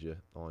people find you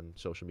on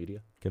social media?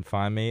 You can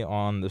find me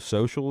on the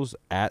socials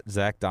at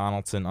Zach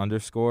Donaldson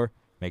 _.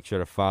 Make sure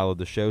to follow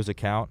the show's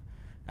account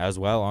as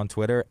well on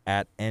Twitter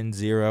at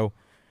N0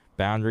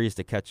 Boundaries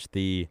to catch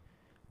the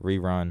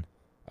rerun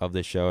of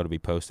this show. It'll be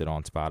posted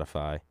on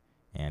Spotify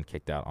and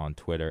kicked out on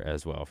Twitter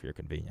as well for your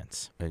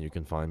convenience. And you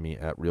can find me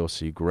at Real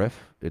C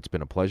Griff. It's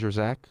been a pleasure,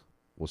 Zach.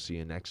 We'll see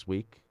you next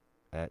week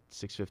at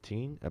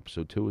 6:15.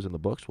 Episode 2 is in the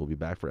books. We'll be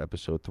back for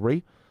episode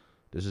 3.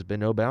 This has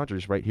been No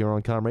Boundaries right here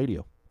on Com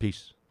Radio.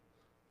 Peace.